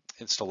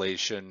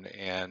installation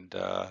and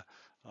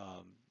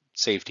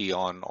safety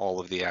on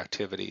all of the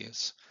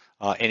activities.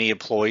 Any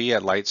employee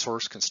at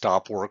Lightsource can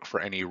stop work for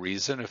any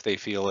reason if they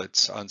feel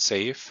it's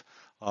unsafe.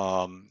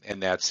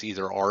 And that's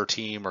either our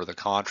team or the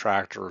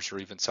contractors or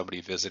even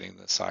somebody visiting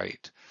the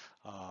site.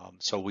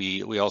 So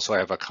we also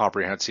have a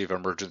comprehensive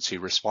emergency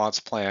response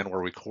plan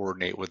where we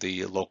coordinate with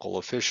the local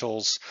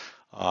officials,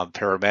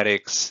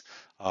 paramedics,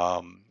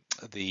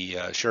 the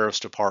sheriff's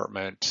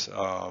department,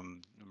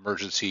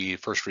 emergency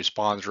first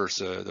responders,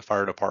 the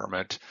fire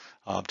department,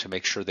 to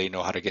make sure they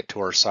know how to get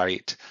to our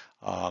site,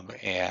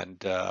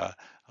 and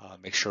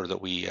make sure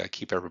that we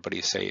keep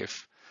everybody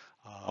safe.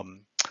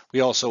 We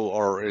also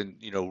are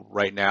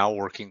right now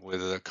working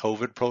with the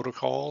COVID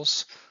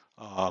protocols,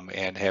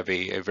 and have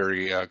a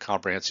very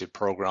comprehensive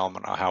program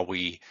on how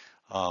we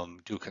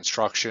do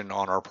construction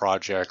on our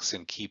projects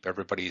and keep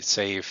everybody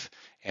safe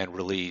and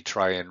really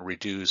try and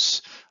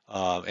reduce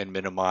and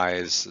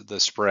minimize the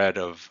spread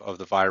of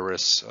the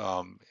virus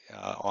on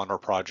our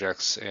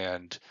projects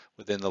and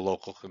within the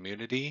local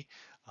community.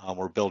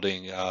 We're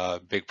building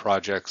big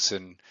projects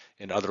in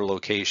other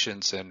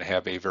locations and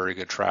have a very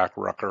good track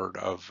record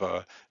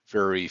of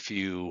very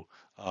few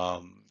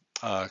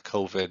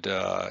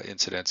COVID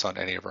incidents on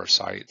any of our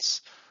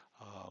sites.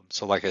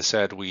 So like I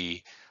said,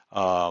 we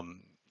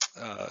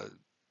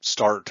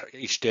start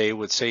each day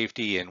with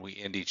safety and we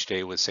end each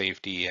day with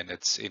safety, and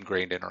it's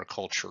ingrained in our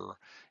culture.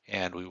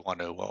 And we want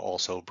to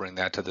also bring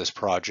that to this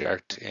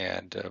project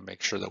and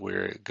make sure that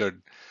we're a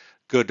good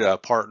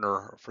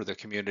partner for the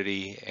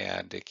community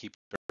and to keep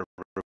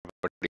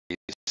everybody safe.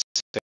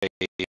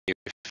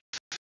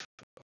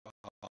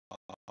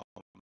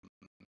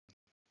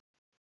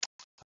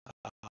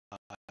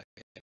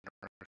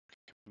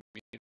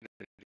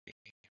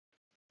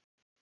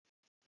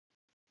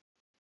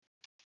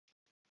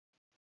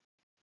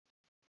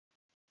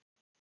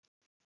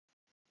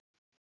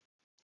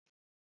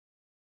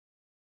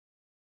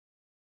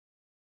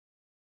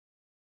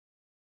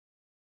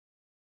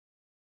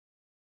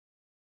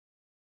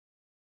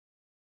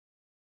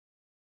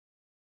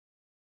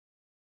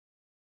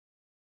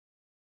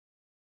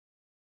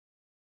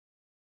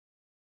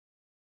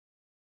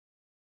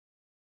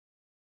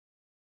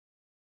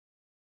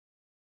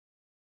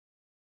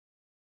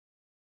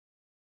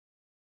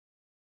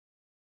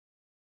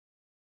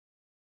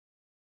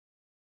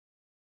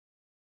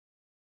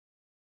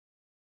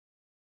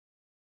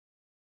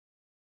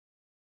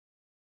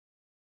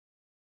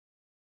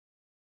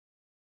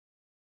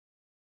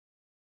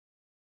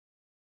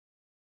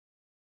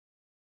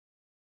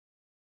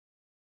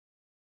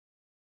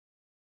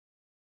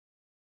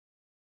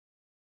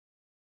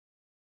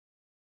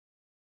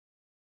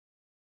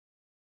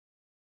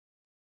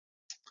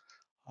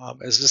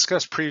 As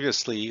discussed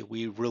previously,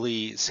 we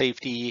really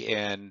safety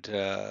and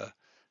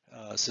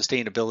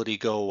sustainability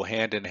go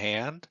hand in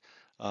hand.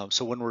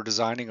 So when we're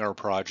designing our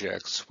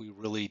projects, we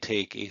really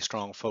take a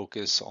strong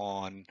focus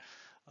on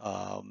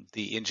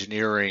the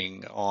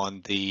engineering,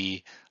 on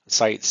the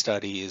site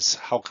studies.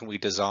 How can we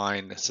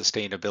design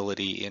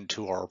sustainability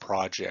into our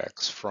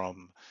projects,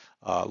 from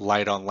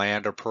light on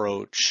land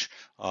approach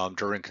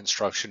during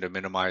construction to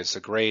minimize the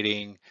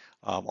grading,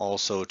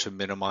 also to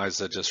minimize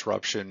the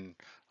disruption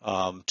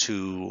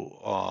to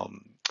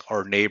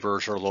our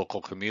neighbors or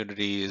local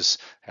communities,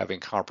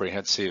 having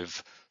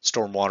comprehensive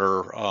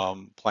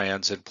stormwater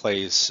plans in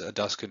place,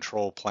 dust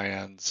control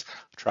plans,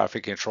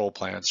 traffic control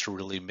plans to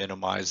really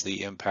minimize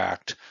the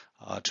impact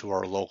to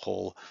our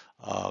local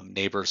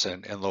neighbors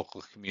and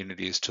local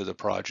communities to the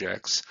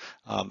projects,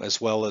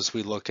 as well as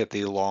we look at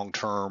the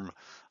long-term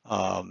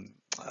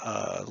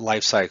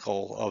life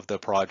cycle of the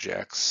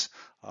projects.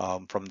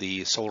 From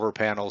the solar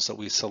panels that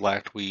we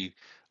select, we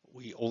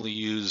only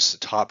use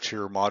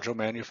top-tier module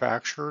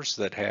manufacturers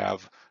that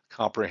have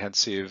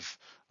comprehensive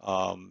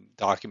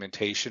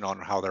documentation on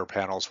how their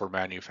panels were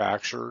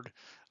manufactured,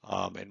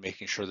 and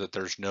making sure that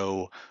there's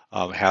no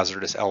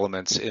hazardous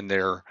elements in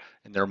their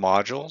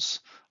modules.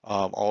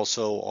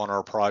 Also on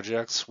our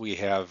projects, we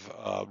have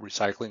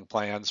recycling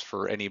plans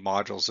for any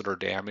modules that are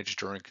damaged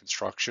during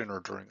construction or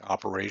during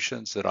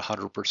operations, that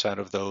 100%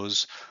 of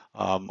those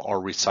are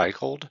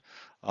recycled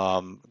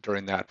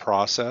during that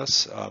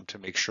process, to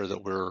make sure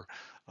that we're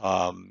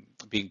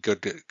being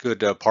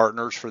good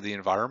partners for the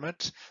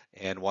environment,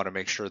 and want to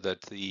make sure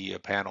that the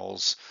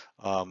panels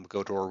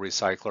go to our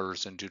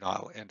recyclers and do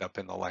not end up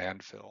in the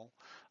landfill.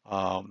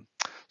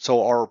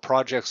 So our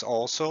projects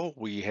also,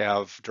 we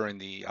have during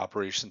the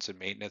operations and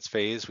maintenance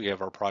phase, we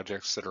have our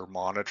projects that are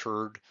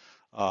monitored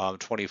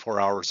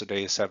 24 hours a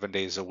day, 7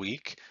 days a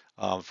week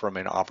from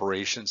an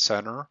operations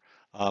center.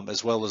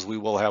 As well as we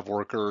will have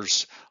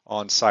workers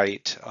on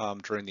site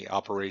during the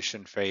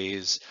operation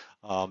phase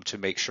to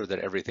make sure that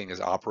everything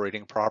is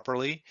operating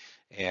properly,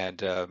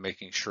 and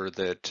making sure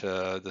that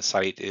the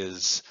site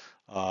is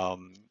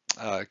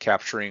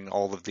capturing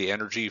all of the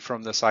energy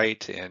from the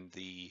site, and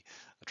the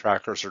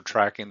trackers are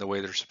tracking the way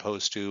they're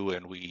supposed to.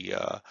 And we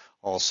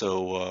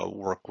also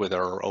work with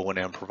our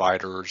O&M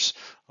providers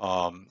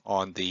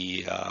on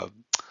the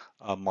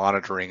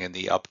monitoring and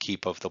the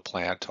upkeep of the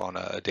plant on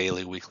a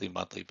daily, weekly,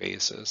 monthly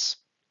basis.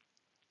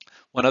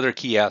 One other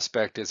key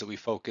aspect is that we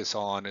focus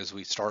on as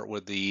we start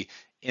with the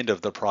end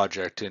of the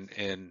project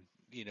and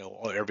you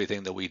know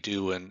everything that we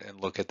do and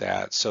look at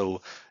that.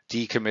 So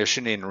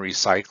decommissioning and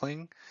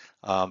recycling.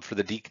 For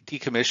the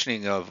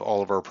decommissioning of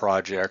all of our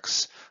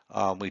projects,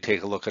 we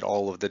take a look at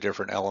all of the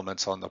different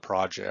elements on the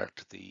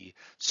project, the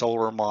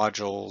solar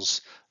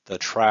modules, the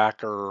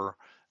tracker,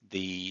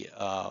 the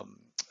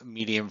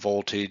medium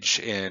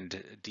voltage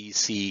and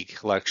DC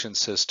collection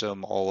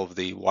system, all of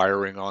the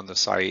wiring on the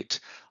site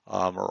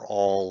are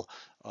all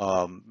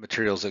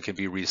materials that can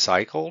be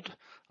recycled.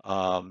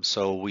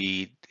 So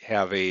we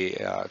have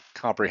a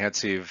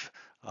comprehensive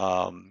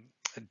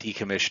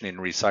decommissioning and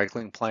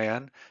recycling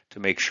plan to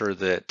make sure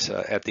that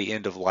at the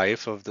end of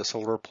life of the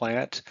solar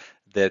plant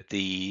that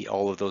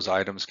all of those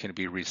items can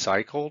be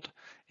recycled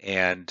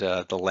and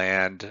the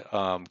land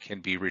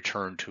can be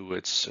returned to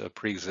its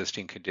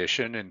pre-existing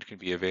condition and can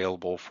be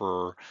available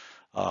for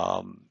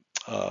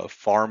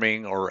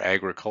farming or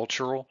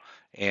agricultural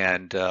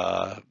and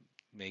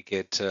make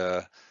it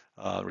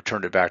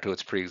returned it back to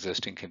its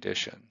pre-existing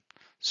condition.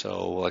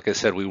 So like I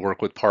said, we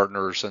work with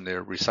partners in the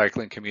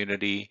recycling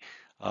community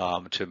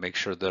to make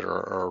sure that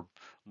our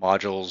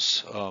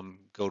modules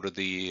go to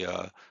the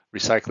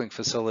recycling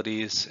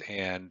facilities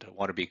and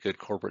want to be good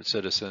corporate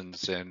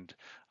citizens and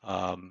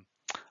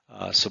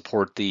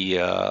support the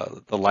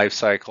life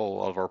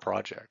cycle of our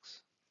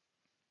projects.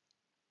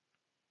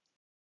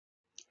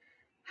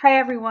 Hi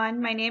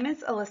everyone, my name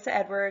is Alyssa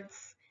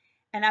Edwards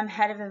and I'm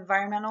Head of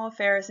Environmental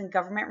Affairs and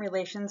Government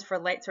Relations for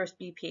Lightsource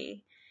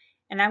BP.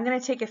 And I'm going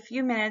to take a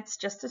few minutes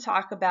just to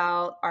talk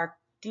about our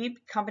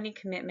deep company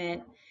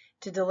commitment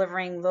to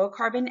delivering low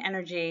carbon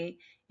energy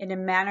in a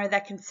manner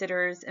that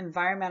considers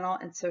environmental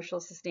and social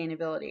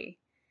sustainability.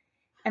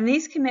 And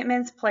these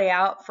commitments play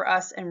out for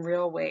us in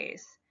real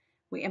ways.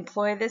 We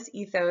employ this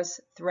ethos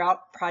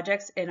throughout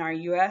projects in our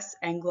US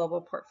and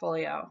global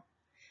portfolio.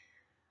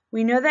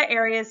 We know that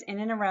areas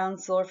in and around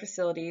solar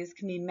facilities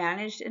can be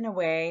managed in a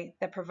way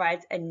that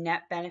provides a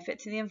net benefit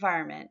to the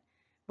environment,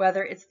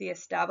 whether it's the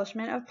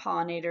establishment of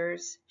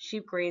pollinators,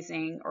 sheep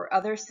grazing, or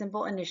other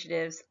simple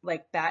initiatives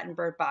like bat and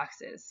bird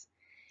boxes.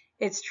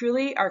 It's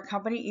truly our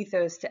company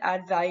ethos to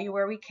add value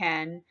where we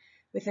can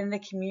within the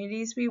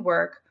communities we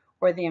work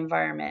or the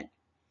environment.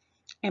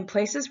 In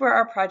places where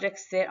our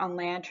projects sit on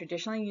land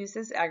traditionally used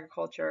as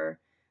agriculture,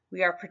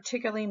 we are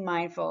particularly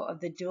mindful of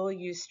the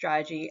dual-use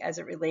strategy as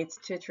it relates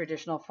to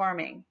traditional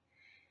farming.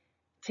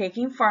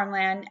 Taking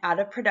farmland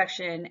out of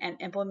production and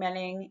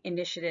implementing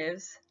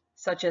initiatives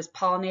such as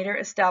pollinator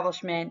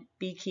establishment,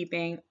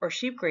 beekeeping, or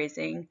sheep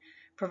grazing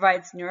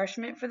provides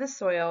nourishment for the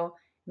soil,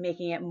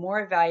 making it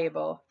more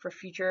valuable for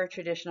future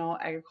traditional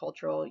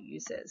agricultural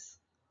uses.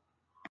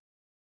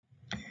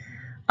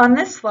 On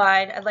this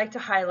slide, I'd like to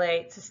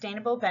highlight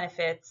sustainable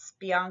benefits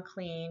beyond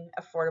clean,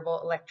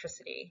 affordable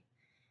electricity.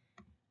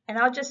 And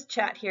I'll just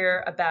chat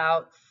here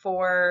about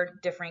 4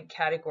 different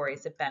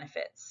categories of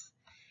benefits.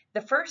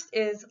 The first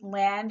is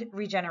land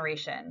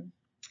regeneration.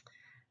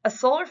 A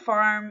solar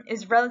farm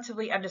is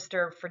relatively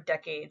undisturbed for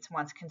decades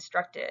once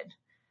constructed.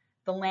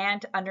 The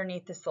land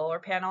underneath the solar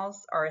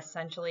panels are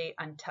essentially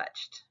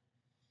untouched.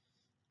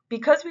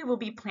 Because we will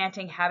be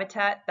planting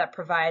habitat that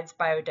provides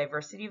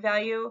biodiversity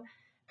value,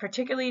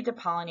 particularly to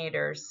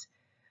pollinators,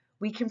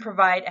 we can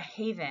provide a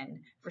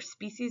haven for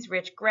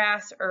species-rich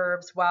grass,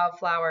 herbs,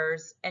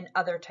 wildflowers, and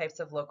other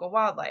types of local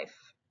wildlife.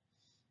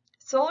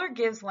 Solar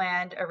gives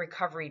land a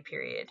recovery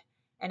period,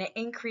 and it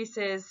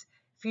increases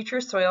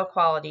future soil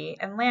quality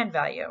and land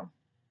value.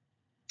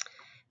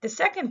 The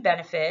second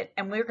benefit,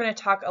 and we're going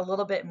to talk a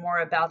little bit more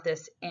about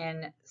this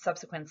in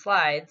subsequent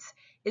slides,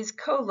 is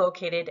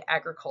co-located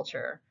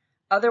agriculture,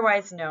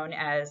 otherwise known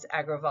as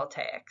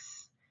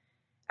agrovoltaics.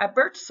 At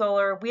Birch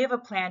Solar, we have a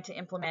plan to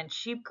implement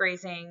sheep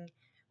grazing,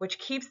 which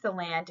keeps the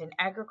land in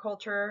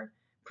agriculture,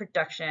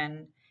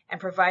 production, and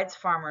provides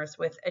farmers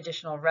with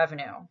additional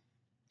revenue.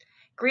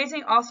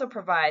 Grazing also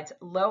provides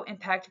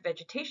low-impact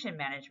vegetation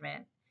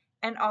management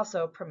and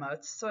also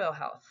promotes soil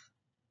health.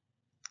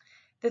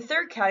 The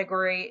third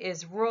category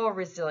is rural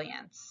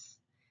resilience.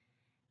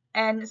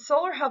 And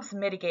solar helps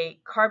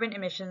mitigate carbon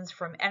emissions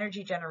from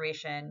energy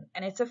generation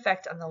and its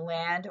effect on the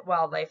land,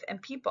 wildlife,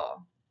 and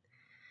people.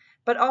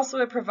 But also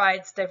it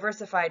provides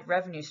diversified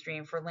revenue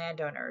stream for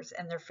landowners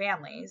and their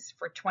families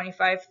for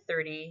 25,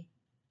 30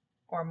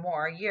 or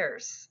more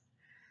years.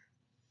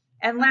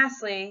 And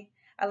lastly,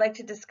 I'd like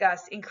to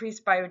discuss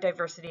increased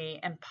biodiversity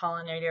and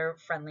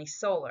pollinator-friendly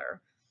solar,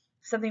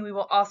 something we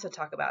will also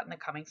talk about in the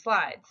coming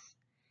slides.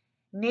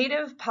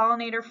 Native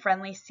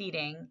pollinator-friendly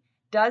seeding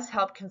does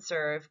help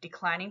conserve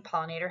declining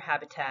pollinator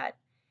habitat,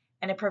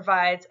 and it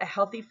provides a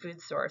healthy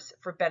food source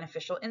for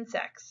beneficial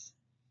insects.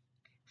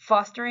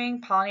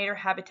 Fostering pollinator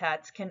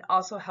habitats can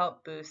also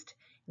help boost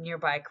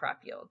nearby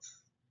crop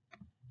yields.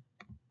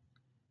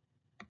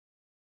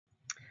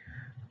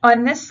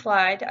 On this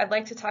slide, I'd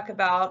like to talk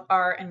about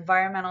our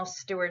environmental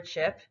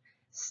stewardship,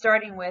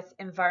 starting with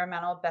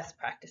environmental best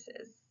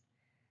practices.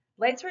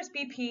 Lightsource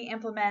BP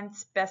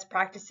implements best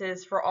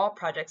practices for all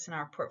projects in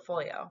our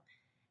portfolio,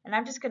 and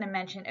I'm just going to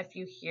mention a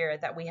few here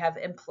that we have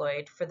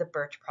employed for the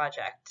Birch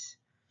project.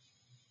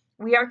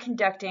 we are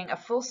conducting a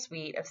full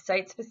suite of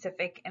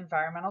site-specific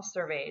environmental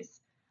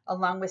surveys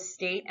along with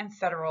state and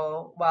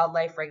federal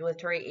wildlife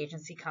regulatory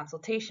agency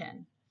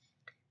consultation.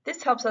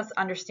 This helps us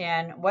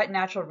understand what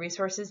natural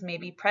resources may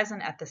be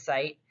present at the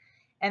site,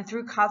 and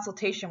through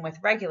consultation with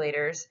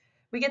regulators,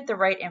 we get the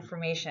right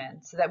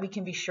information so that we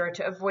can be sure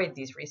to avoid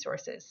these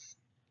resources.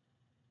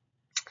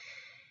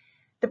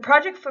 The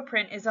project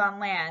footprint is on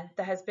land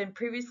that has been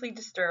previously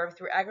disturbed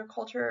through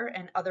agriculture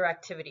and other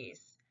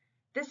activities.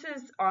 This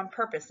is on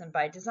purpose and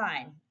by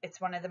design.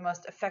 It's one of the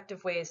most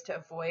effective ways to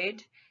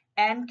avoid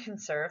and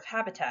conserve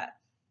habitat.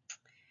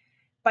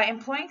 By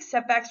employing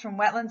setbacks from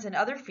wetlands and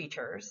other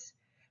features,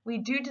 we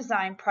do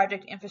design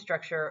project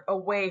infrastructure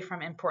away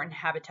from important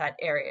habitat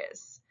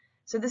areas.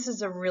 So this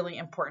is a really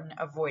important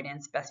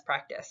avoidance best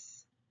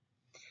practice.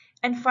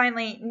 And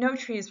finally, no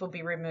trees will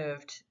be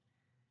removed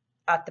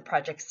at the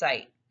project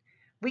site.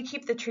 We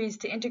keep the trees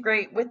to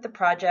integrate with the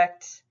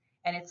project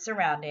and its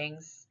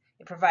surroundings.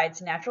 It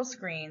provides natural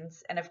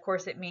screens, and of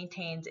course it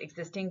maintains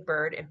existing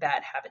bird and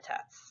bat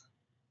habitats.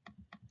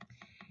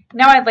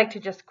 Now I'd like to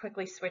just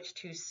quickly switch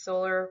to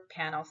solar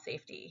panel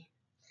safety.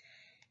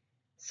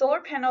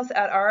 Solar panels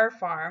at our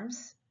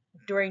farms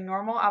during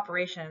normal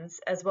operations,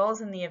 as well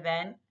as in the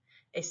event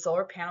a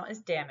solar panel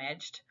is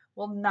damaged,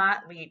 will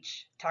not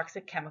leach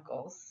toxic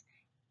chemicals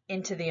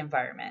into the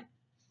environment.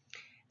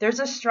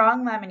 There's a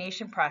strong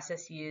lamination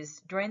process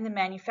used during the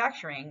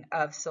manufacturing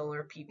of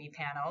solar PV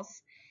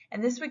panels,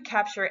 and this would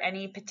capture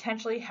any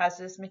potentially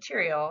hazardous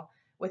material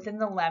within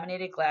the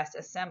laminated glass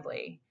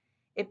assembly.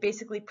 It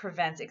basically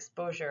prevents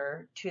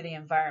exposure to the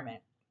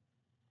environment.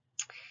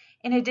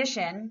 In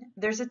addition,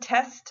 there's a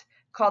test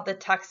called the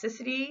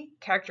Toxicity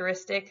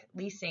Characteristic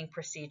Leasing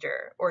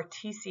Procedure, or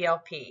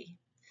TCLP,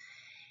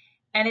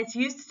 and it's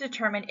used to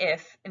determine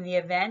if, in the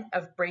event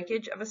of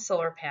breakage of a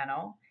solar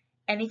panel,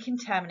 any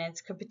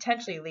contaminants could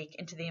potentially leak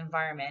into the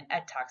environment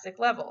at toxic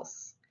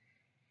levels.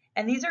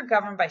 And these are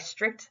governed by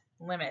strict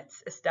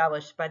limits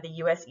established by the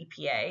US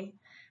EPA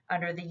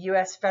under the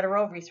US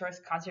Federal Resource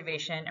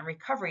Conservation and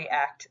Recovery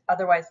Act,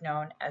 otherwise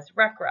known as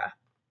RCRA.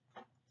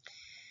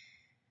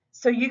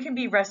 So you can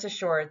be rest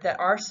assured that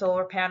our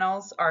solar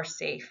panels are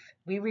safe.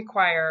 We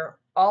require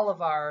all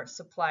of our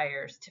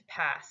suppliers to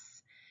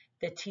pass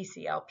the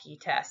TCLP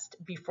test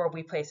before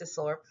we place a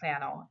solar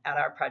panel at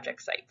our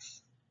project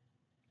sites.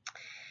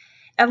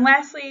 And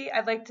lastly,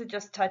 I'd like to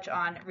just touch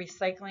on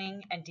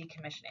recycling and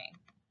decommissioning.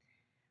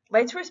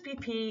 Lightsource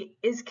BP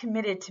is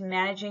committed to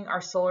managing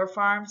our solar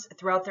farms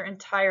throughout their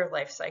entire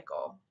life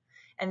cycle,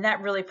 and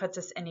that really puts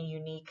us in a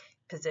unique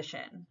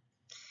position.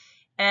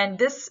 And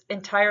this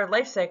entire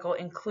life cycle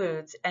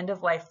includes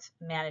end-of-life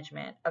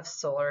management of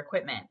solar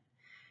equipment.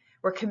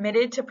 We're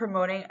committed to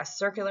promoting a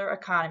circular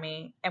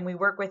economy, and we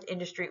work with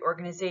industry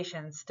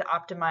organizations to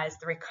optimize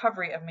the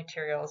recovery of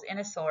materials in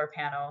a solar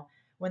panel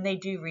when they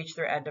do reach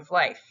their end of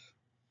life.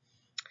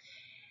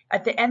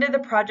 At the end of the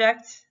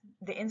project,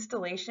 the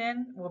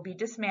installation will be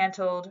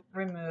dismantled,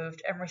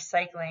 removed, and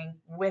recycling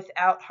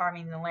without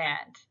harming the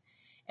land.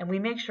 And we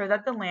make sure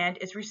that the land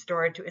is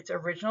restored to its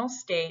original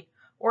state,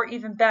 or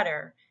even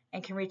better,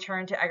 and can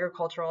return to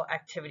agricultural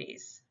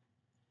activities.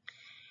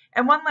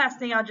 And one last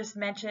thing I'll just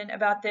mention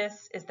about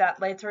this is that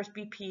Lightsource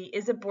BP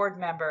is a board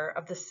member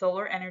of the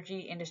Solar Energy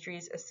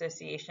Industries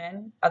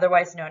Association,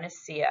 otherwise known as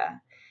SEIA.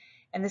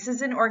 And this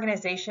is an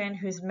organization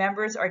whose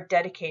members are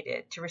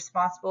dedicated to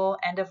responsible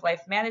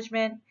end-of-life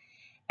management,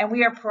 and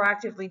we are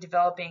proactively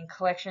developing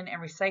collection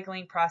and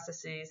recycling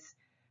processes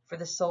for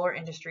the solar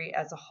industry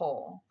as a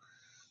whole.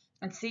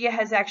 And SEIA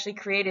has actually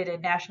created a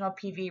national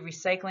PV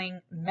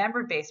recycling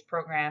member-based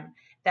program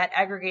that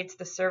aggregates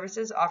the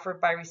services offered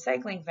by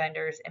recycling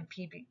vendors and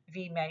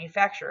PV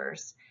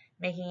manufacturers,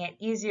 making it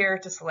easier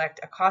to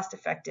select a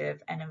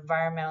cost-effective and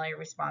environmentally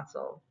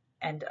responsible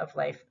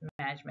end-of-life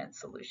management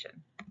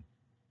solution.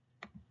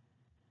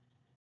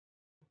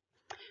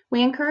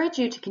 We encourage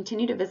you to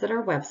continue to visit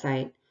our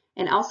website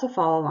and also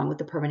follow along with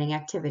the permitting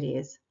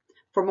activities.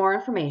 For more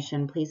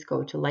information, please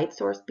go to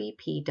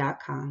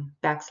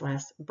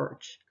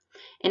lightsourcebp.com/Birch.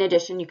 In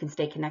addition, you can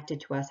stay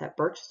connected to us at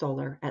Birch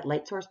Solar at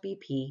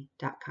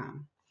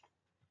lightsourcebp.com.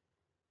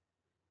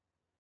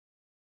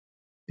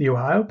 The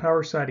Ohio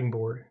Power Siting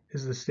Board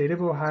is the state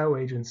of Ohio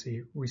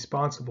agency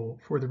responsible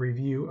for the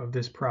review of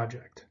this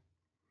project.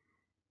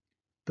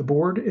 The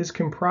board is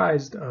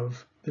comprised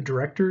of the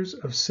directors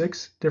of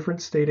 6 different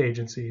state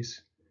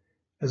agencies,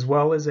 as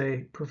well as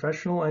a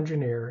professional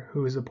engineer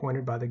who is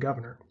appointed by the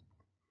governor.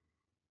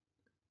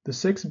 The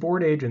 6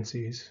 board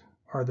agencies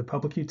are the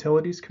Public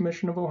Utilities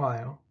Commission of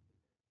Ohio,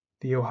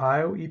 the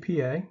Ohio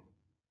EPA,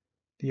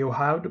 the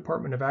Ohio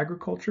Department of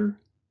Agriculture,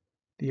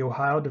 the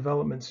Ohio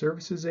Development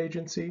Services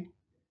Agency,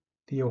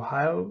 the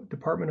Ohio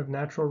Department of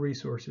Natural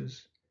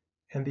Resources,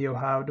 and the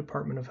Ohio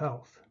Department of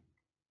Health.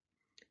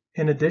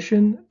 In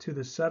addition to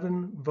the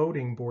 7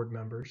 voting board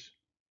members,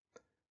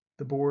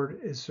 the board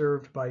is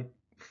served by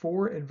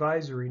 4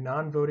 advisory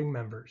non-voting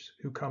members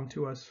who come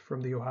to us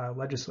from the Ohio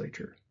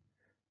Legislature,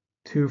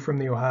 2 from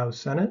the Ohio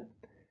Senate,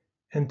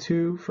 and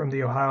 2 from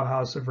the Ohio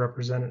House of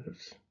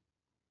Representatives.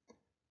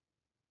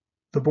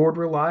 The board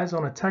relies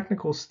on a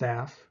technical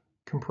staff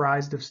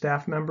comprised of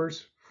staff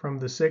members from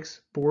the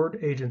 6 board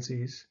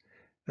agencies,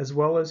 as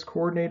well as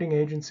coordinating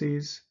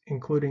agencies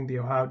including the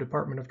Ohio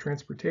Department of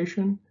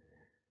Transportation,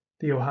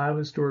 the Ohio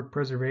Historic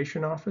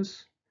Preservation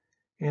Office,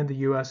 and the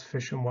U.S.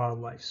 Fish and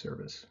Wildlife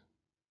Service.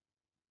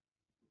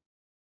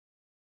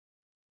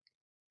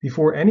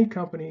 Before any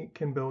company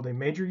can build a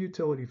major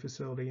utility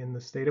facility in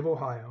the state of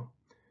Ohio,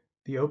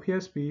 the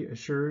OPSB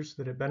assures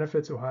that it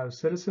benefits Ohio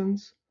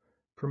citizens,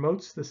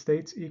 promotes the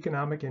state's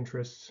economic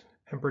interests,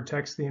 and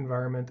protects the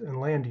environment and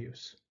land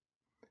use.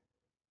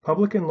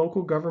 Public and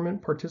local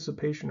government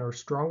participation are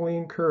strongly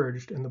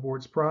encouraged in the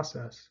board's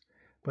process,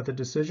 but the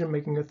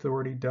decision-making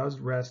authority does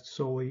rest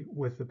solely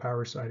with the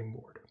Power Siting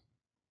Board.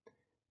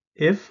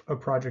 If a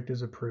project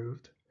is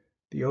approved,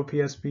 the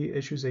OPSB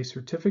issues a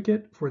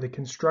certificate for the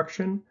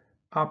construction,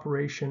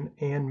 operation,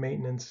 and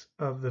maintenance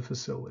of the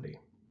facility.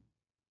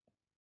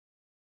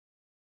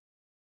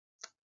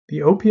 The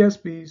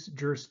OPSB's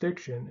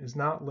jurisdiction is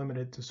not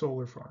limited to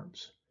solar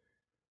farms.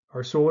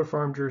 Our solar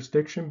farm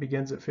jurisdiction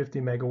begins at 50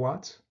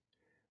 megawatts,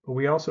 but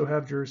we also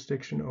have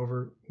jurisdiction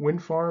over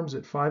wind farms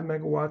at 5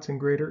 megawatts and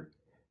greater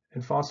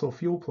and fossil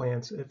fuel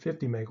plants at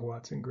 50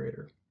 megawatts and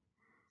greater.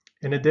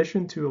 In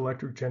addition to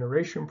electric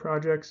generation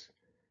projects,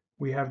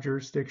 we have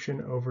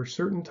jurisdiction over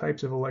certain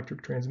types of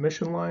electric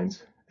transmission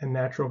lines and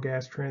natural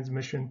gas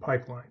transmission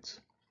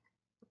pipelines.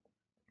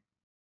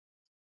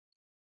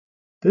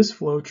 This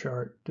flow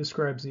chart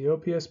describes the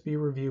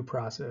OPSB review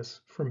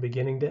process from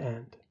beginning to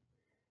end.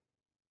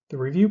 The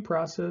review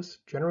process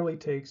generally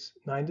takes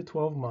 9 to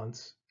 12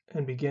 months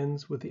and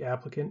begins with the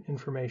applicant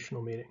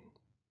informational meeting.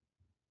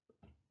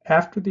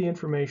 After the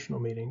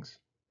informational meetings,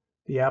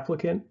 the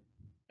applicant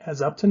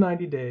has up to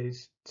 90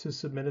 days to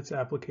submit its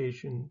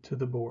application to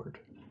the board.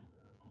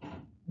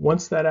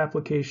 Once that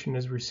application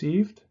is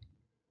received,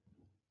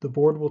 the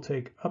board will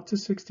take up to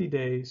 60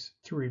 days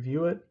to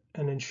review it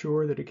and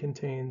ensure that it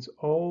contains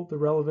all the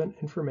relevant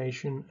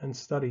information and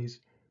studies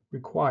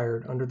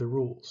required under the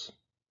rules.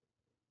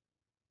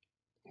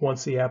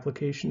 Once the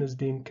application is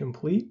deemed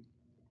complete,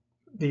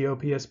 the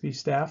OPSB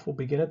staff will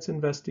begin its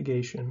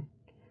investigation,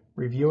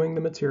 reviewing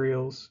the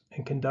materials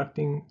and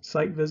conducting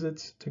site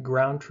visits to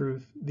ground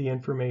truth the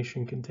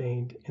information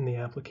contained in the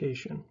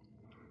application.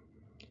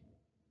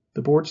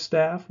 The board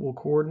staff will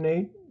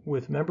coordinate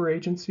with member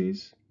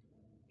agencies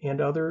and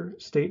other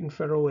state and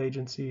federal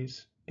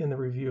agencies in the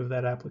review of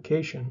that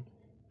application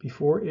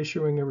before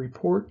issuing a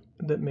report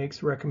that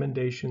makes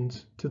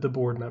recommendations to the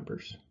board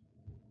members.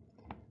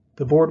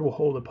 The board will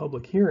hold a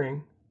public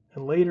hearing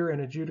and later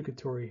an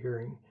adjudicatory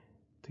hearing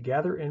to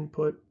gather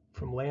input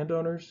from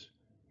landowners,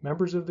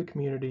 members of the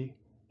community,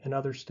 and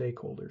other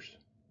stakeholders.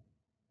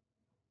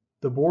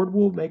 The board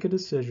will make a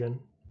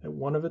decision at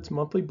one of its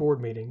monthly board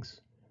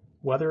meetings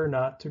whether or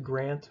not to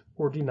grant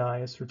or deny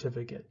a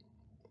certificate.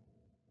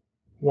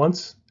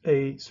 Once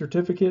a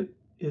certificate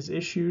is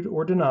issued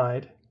or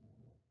denied,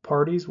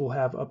 parties will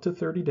have up to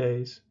 30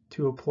 days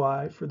to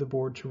apply for the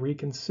board to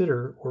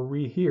reconsider or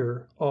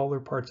rehear all or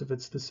parts of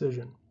its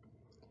decision.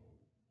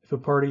 If a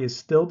party is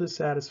still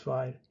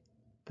dissatisfied,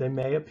 they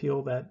may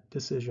appeal that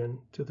decision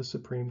to the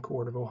Supreme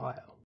Court of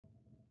Ohio.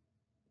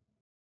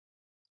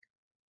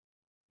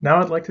 Now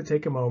I'd like to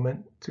take a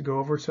moment to go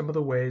over some of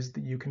the ways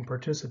that you can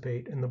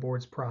participate in the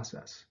board's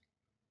process.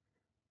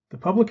 The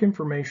public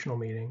informational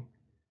meeting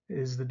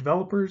is the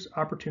developer's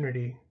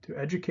opportunity to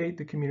educate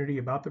the community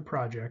about the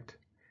project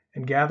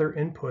and gather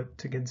input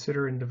to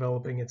consider in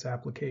developing its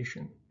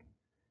application.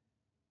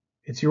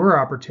 It's your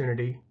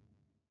opportunity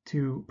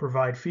to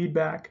provide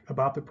feedback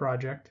about the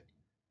project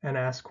and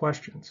ask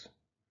questions.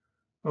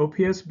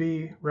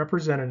 OPSB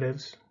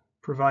representatives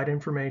provide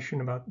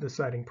information about the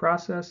siting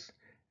process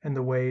and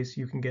the ways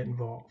you can get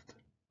involved.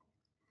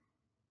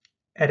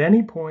 At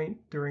any point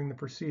during the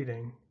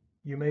proceeding,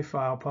 you may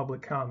file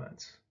public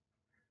comments.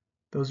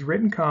 Those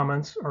written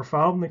comments are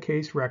filed in the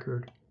case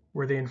record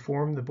where they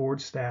inform the board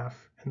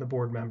staff and the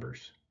board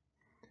members.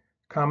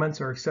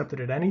 Comments are accepted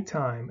at any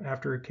time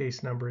after a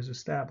case number is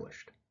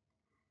established.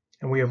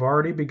 And we have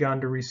already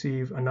begun to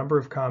receive a number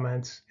of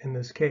comments in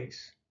this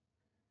case.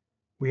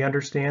 We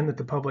understand that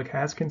the public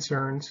has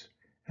concerns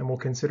and will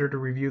consider to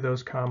review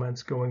those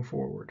comments going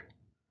forward.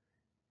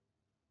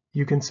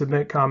 You can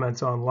submit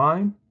comments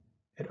online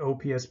at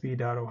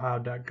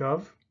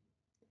opsb.ohio.gov,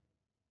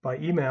 by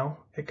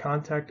email at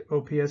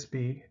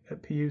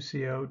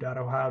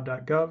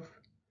contactopsb@puco.ohio.gov,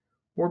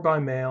 or by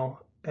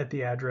mail at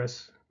the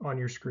address on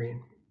your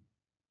screen.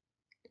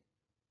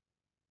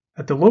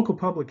 At the local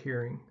public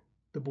hearing,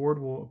 the board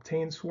will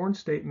obtain sworn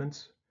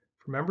statements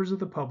from members of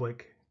the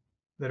public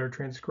that are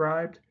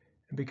transcribed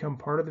and become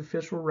part of the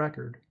official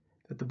record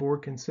that the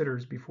board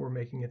considers before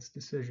making its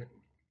decision.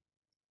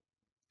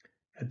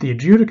 At the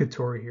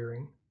adjudicatory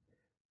hearing,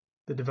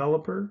 the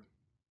developer,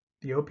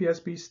 the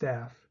OPSB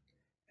staff,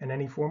 and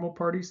any formal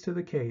parties to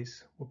the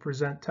case will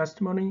present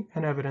testimony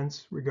and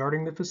evidence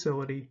regarding the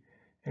facility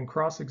and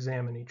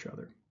cross-examine each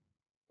other.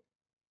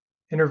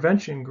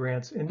 Intervention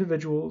grants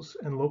individuals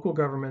and local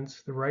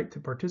governments the right to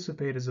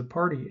participate as a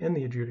party in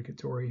the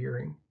adjudicatory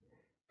hearing,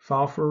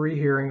 file for a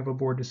rehearing of a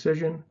board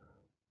decision,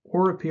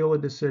 or appeal a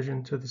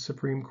decision to the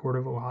Supreme Court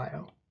of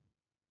Ohio.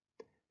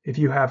 If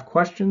you have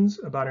questions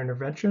about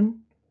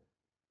intervention,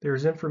 there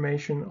is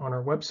information on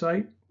our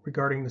website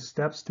regarding the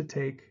steps to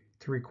take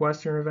to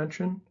request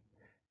intervention,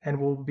 and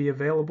will be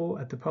available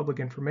at the public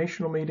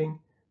informational meeting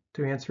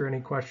to answer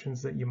any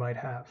questions that you might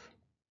have.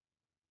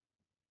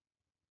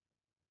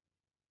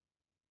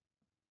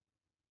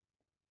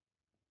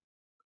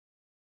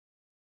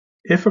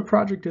 If a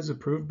project is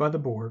approved by the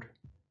board,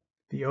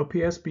 the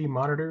OPSB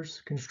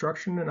monitors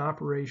construction and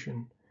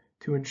operation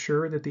to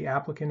ensure that the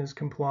applicant is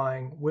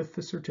complying with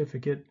the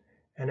certificate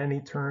and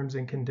any terms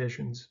and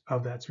conditions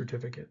of that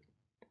certificate.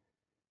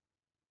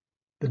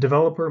 The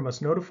developer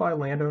must notify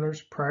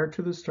landowners prior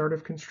to the start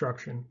of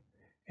construction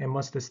and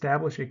must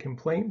establish a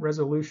complaint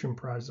resolution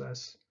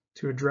process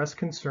to address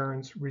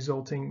concerns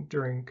resulting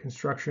during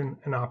construction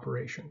and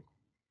operation.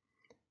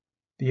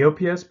 The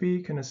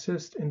OPSB can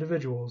assist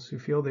individuals who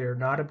feel they are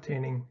not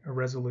obtaining a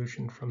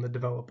resolution from the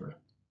developer.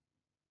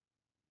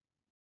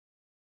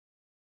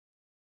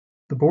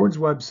 The board's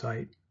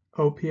website,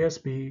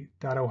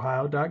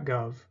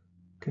 opsb.ohio.gov,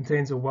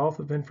 contains a wealth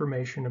of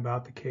information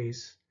about the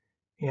case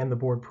and the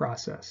board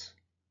process.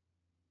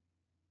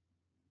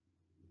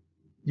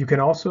 You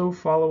can also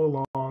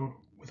follow along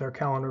with our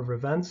calendar of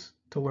events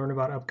to learn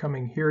about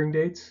upcoming hearing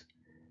dates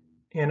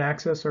and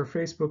access our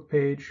Facebook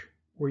page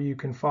where you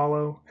can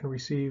follow and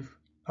receive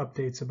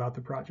updates about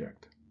the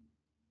project.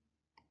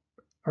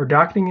 Our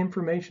docketing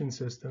information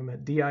system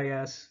at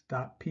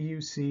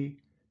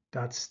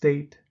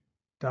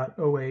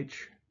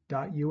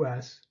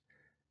dis.puc.state.oh.us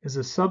is a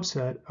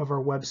subset of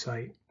our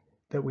website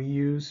that we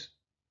use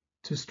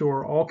to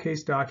store all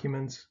case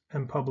documents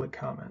and public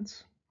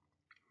comments.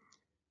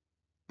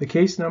 The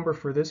case number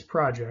for this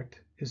project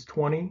is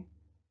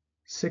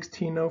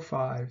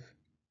 20-1605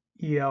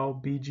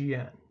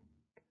 ELBGN.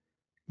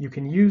 You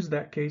can use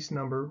that case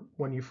number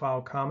when you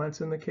file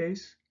comments in the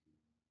case,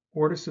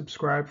 or to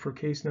subscribe for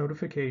case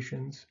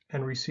notifications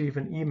and receive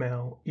an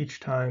email each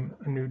time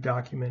a new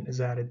document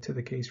is added to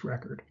the case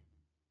record.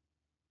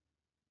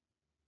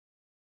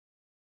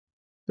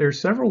 There are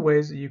several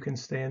ways that you can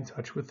stay in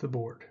touch with the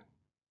board.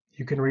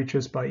 You can reach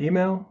us by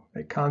email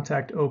at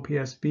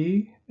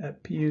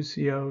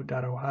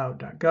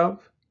contactopsb@puco.ohio.gov.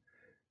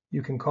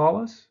 You can call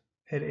us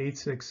at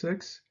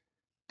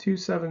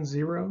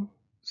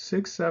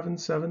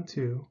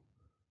 866-270-6772,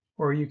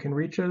 or you can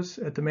reach us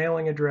at the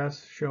mailing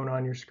address shown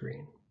on your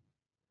screen.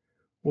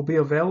 We'll be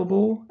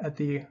available at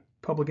the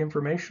public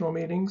informational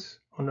meetings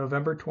on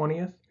November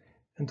 20th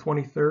and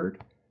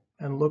 23rd,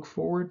 and look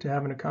forward to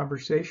having a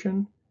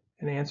conversation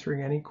and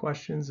answering any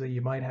questions that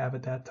you might have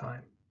at that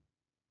time.